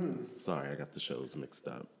wrong. Sorry, I got the shows mixed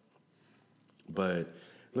up. But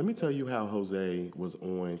let me tell you how Jose was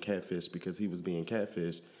on Catfish because he was being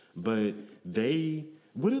catfished. But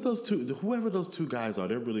what are those two, whoever those two guys are,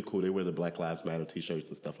 they're really cool. They wear the Black Lives Matter t-shirts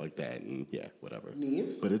and stuff like that. And yeah, whatever.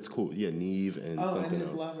 Neve? But it's cool. Yeah, Neve and something and his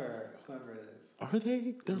else. lover, whoever it is. Are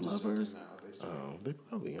they? They're lovers? No, They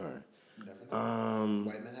probably are. You never know.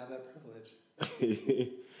 White men have that privilege.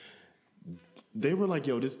 They were like,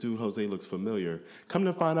 yo, this dude Jose looks familiar. Come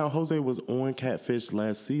to find out, Jose was on Catfish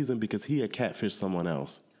last season because he had catfished someone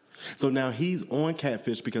else. So now he's on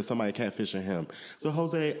Catfish because somebody catfishing him. So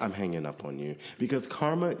Jose, I'm hanging up on you because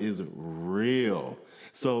karma is real.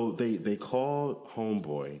 So they called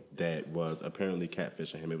homeboy that was apparently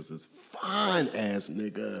catfishing him. It was this fine ass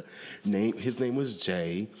nigga. His name was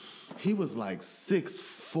Jay. He was like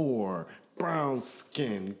 6'4", brown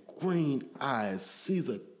skin, green eyes,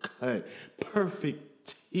 Caesar cut,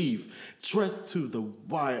 perfect teeth, dressed to the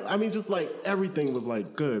wire. I mean, just like everything was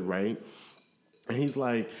like good, right? And he's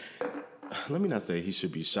like, let me not say he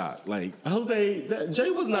should be shot. Like, Jose, Jay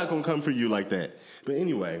was not going to come for you like that. But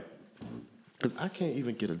anyway, because I can't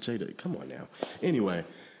even get a Jay to, come on now. Anyway.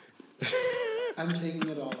 I'm taking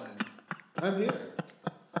it all in. I'm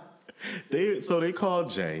here. So they called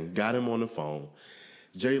Jay, got him on the phone.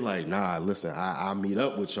 Jay like, nah, listen, I'll meet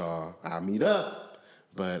up with y'all. I'll meet up.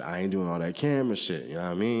 But I ain't doing all that camera shit. You know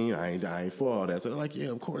what I mean? I ain't for all that. So they're like, yeah,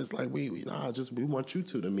 of course. Like, we want you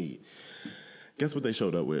two to meet. Guess what they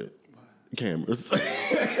showed up with? Cameras.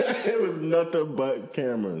 It was nothing but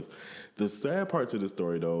cameras. The sad part to the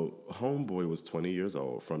story, though, homeboy was 20 years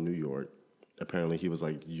old from New York. Apparently, he was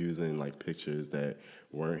like using like pictures that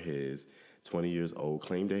weren't his. 20 years old,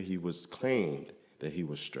 claimed that he was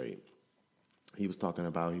straight. He was talking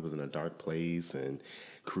about he was in a dark place and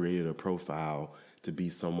created a profile to be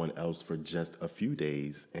someone else for just a few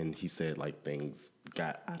days. And he said like things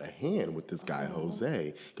got out of hand with this guy,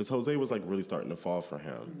 Jose, because Jose was like really starting to fall for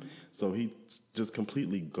him. So he just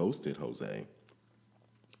completely ghosted Jose.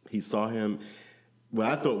 He saw him. What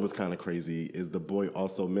I thought was kind of crazy is the boy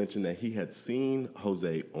also mentioned that he had seen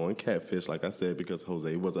Jose on Catfish, like I said, because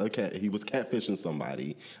Jose was he was catfishing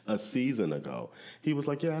somebody a season ago. He was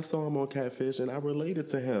like, yeah, I saw him on Catfish and I related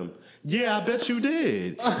to him. Yeah, I bet you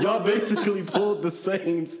did. Y'all basically pulled the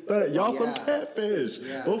same stunt. Y'all some catfish.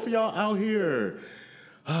 Yeah. Both of y'all out here.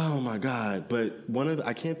 Oh my God. But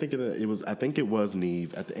I can't think of I think it was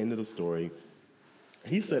Neve at the end of the story.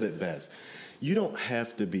 He said it best. You don't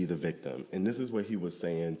have to be the victim. And this is what he was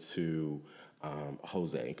saying to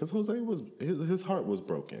Jose. Because Jose his heart was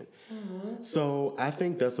broken. Mm-hmm. So I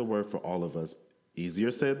think that's a word for all of us.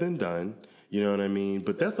 Easier said than done. You know what I mean?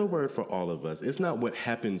 But that's a word for all of us. It's not what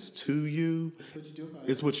happens to you. It's what you do about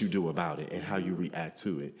it. It's what you do about it and how you react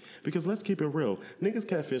to it. Because let's keep it real. Niggas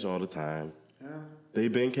catfish all the time. Yeah. They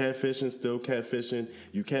been catfishing, still catfishing.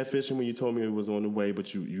 You catfishing when you told me it was on the way,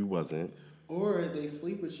 but you wasn't. Or they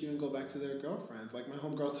sleep with you and go back to their girlfriends. Like my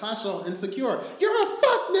homegirl Tasha on Insecure. You're a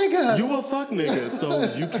fuck nigga! You a fuck nigga. So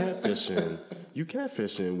you catfishing. You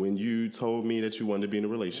catfishing when you told me that you wanted to be in a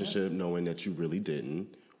relationship knowing that you really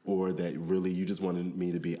didn't. Or that really you just wanted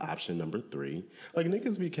me to be option number 3. Like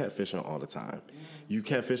niggas be catfishing all the time. You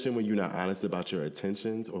catfishing when you're not honest about your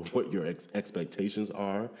intentions or what your expectations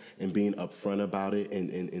are and being upfront about it and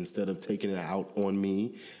instead of taking it out on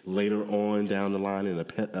me later on down the line in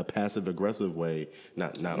a passive aggressive way.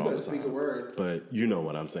 Not all the time. You better speak a word. But you know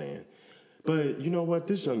what I'm saying. But you know what?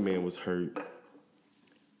 This young man was hurt.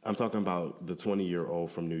 I'm talking about the 20-year-old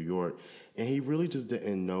from New York. And he really just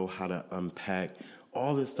didn't know how to unpack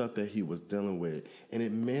all this stuff that he was dealing with, and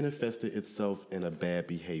it manifested itself in a bad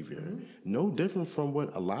behavior. Mm-hmm. No different from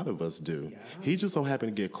what a lot of us do. Yeah. He just so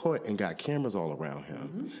happened to get caught and got cameras all around him.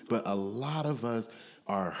 Mm-hmm. But a lot of us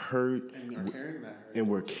are hurt. And we're carrying that hurt. And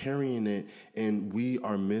we're carrying it, and we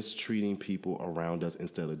are mistreating people around us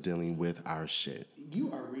instead of dealing with our shit. You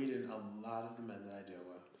are reading a lot of the men that I deal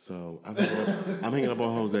with. So I'm hanging up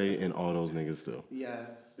on Jose and all those niggas too. Yes.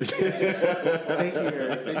 Thank you,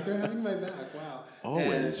 Eric. Thanks for having my back. Wow.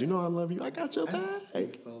 Always. And you know I love you. I got your back.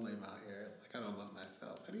 I'm so lame out here. Like, I don't love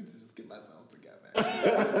myself. I need to just get myself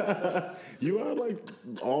together. You are, like,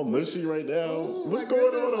 all mushy right now. Oh, what's going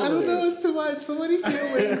on over I don't there? know. It's too much. So many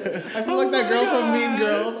feelings. I feel like that girl from Mean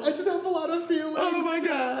Girls. I just have a lot of feelings. Oh, my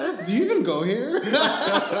God. Do you even go here?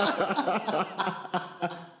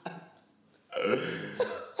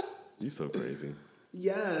 You so crazy.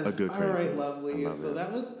 Yes. A good All crazy. right, lovely. I love So it.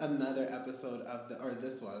 that was another episode of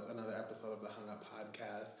this was another episode of the Hung Up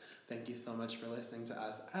Podcast. Thank you so much for listening to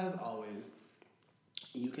us. As always,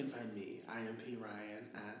 you can find me, I am P. Ryan,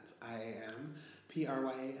 at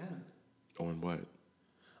IAMPRYAN. On what?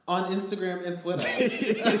 On Instagram and Twitter.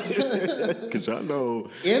 Because y'all know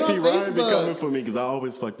And on P. Ryan be Facebook. coming for me because I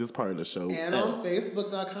always fuck this part of the show. And on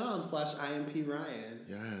Facebook.com/IMPRyan.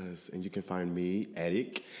 Yes, and you can find me,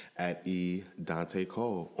 Edic, at E. Dante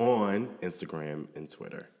Cole on Instagram and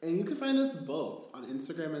Twitter. And you can find us both on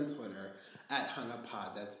Instagram and Twitter at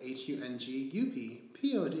HungUpPod. That's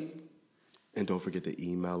HUNGUPPOD. And don't forget to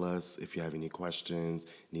email us if you have any questions,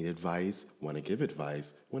 need advice, want to give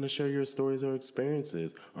advice, want to share your stories or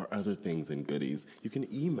experiences, or other things and goodies. You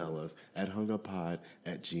can email us at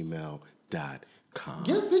hunguppod@gmail.com.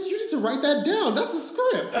 Yes, bitch, you need to write that down. That's the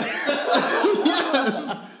script. Yes.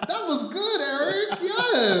 That was good, Eric.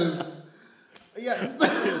 Yes.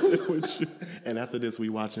 Yes. And after this, we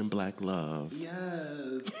watching Black Love.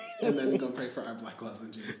 Yes. And then we're going to pray for our Black loves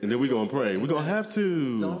in Jesus' name. And then we're going to pray. We're going to have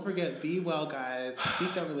to. Don't forget, be well, guys.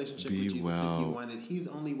 Seek that relationship Be with Jesus well. if you want it. He's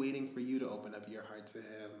only waiting for you to open up your heart to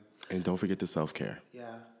him. And don't forget to self-care. Yeah.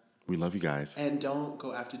 We love you guys. And don't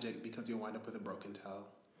go after dick because you'll wind up with a broken toe.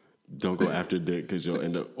 Don't go after dick because you'll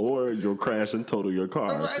end up, or you'll crash and total your car.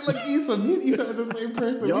 Right, like Issa. Me and Issa are the same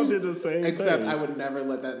person. Y'all did the same Except thing. I would never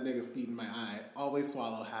let that nigga speed in my eye. Always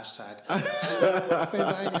swallow. Hashtag. Say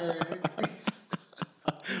bye, Eric.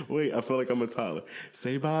 Wait, I feel like I'm a Tyler.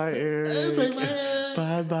 Say bye, Eric. Say bye, Eric.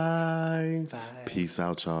 Bye-bye. Bye. Peace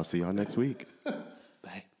out, y'all. See y'all next week.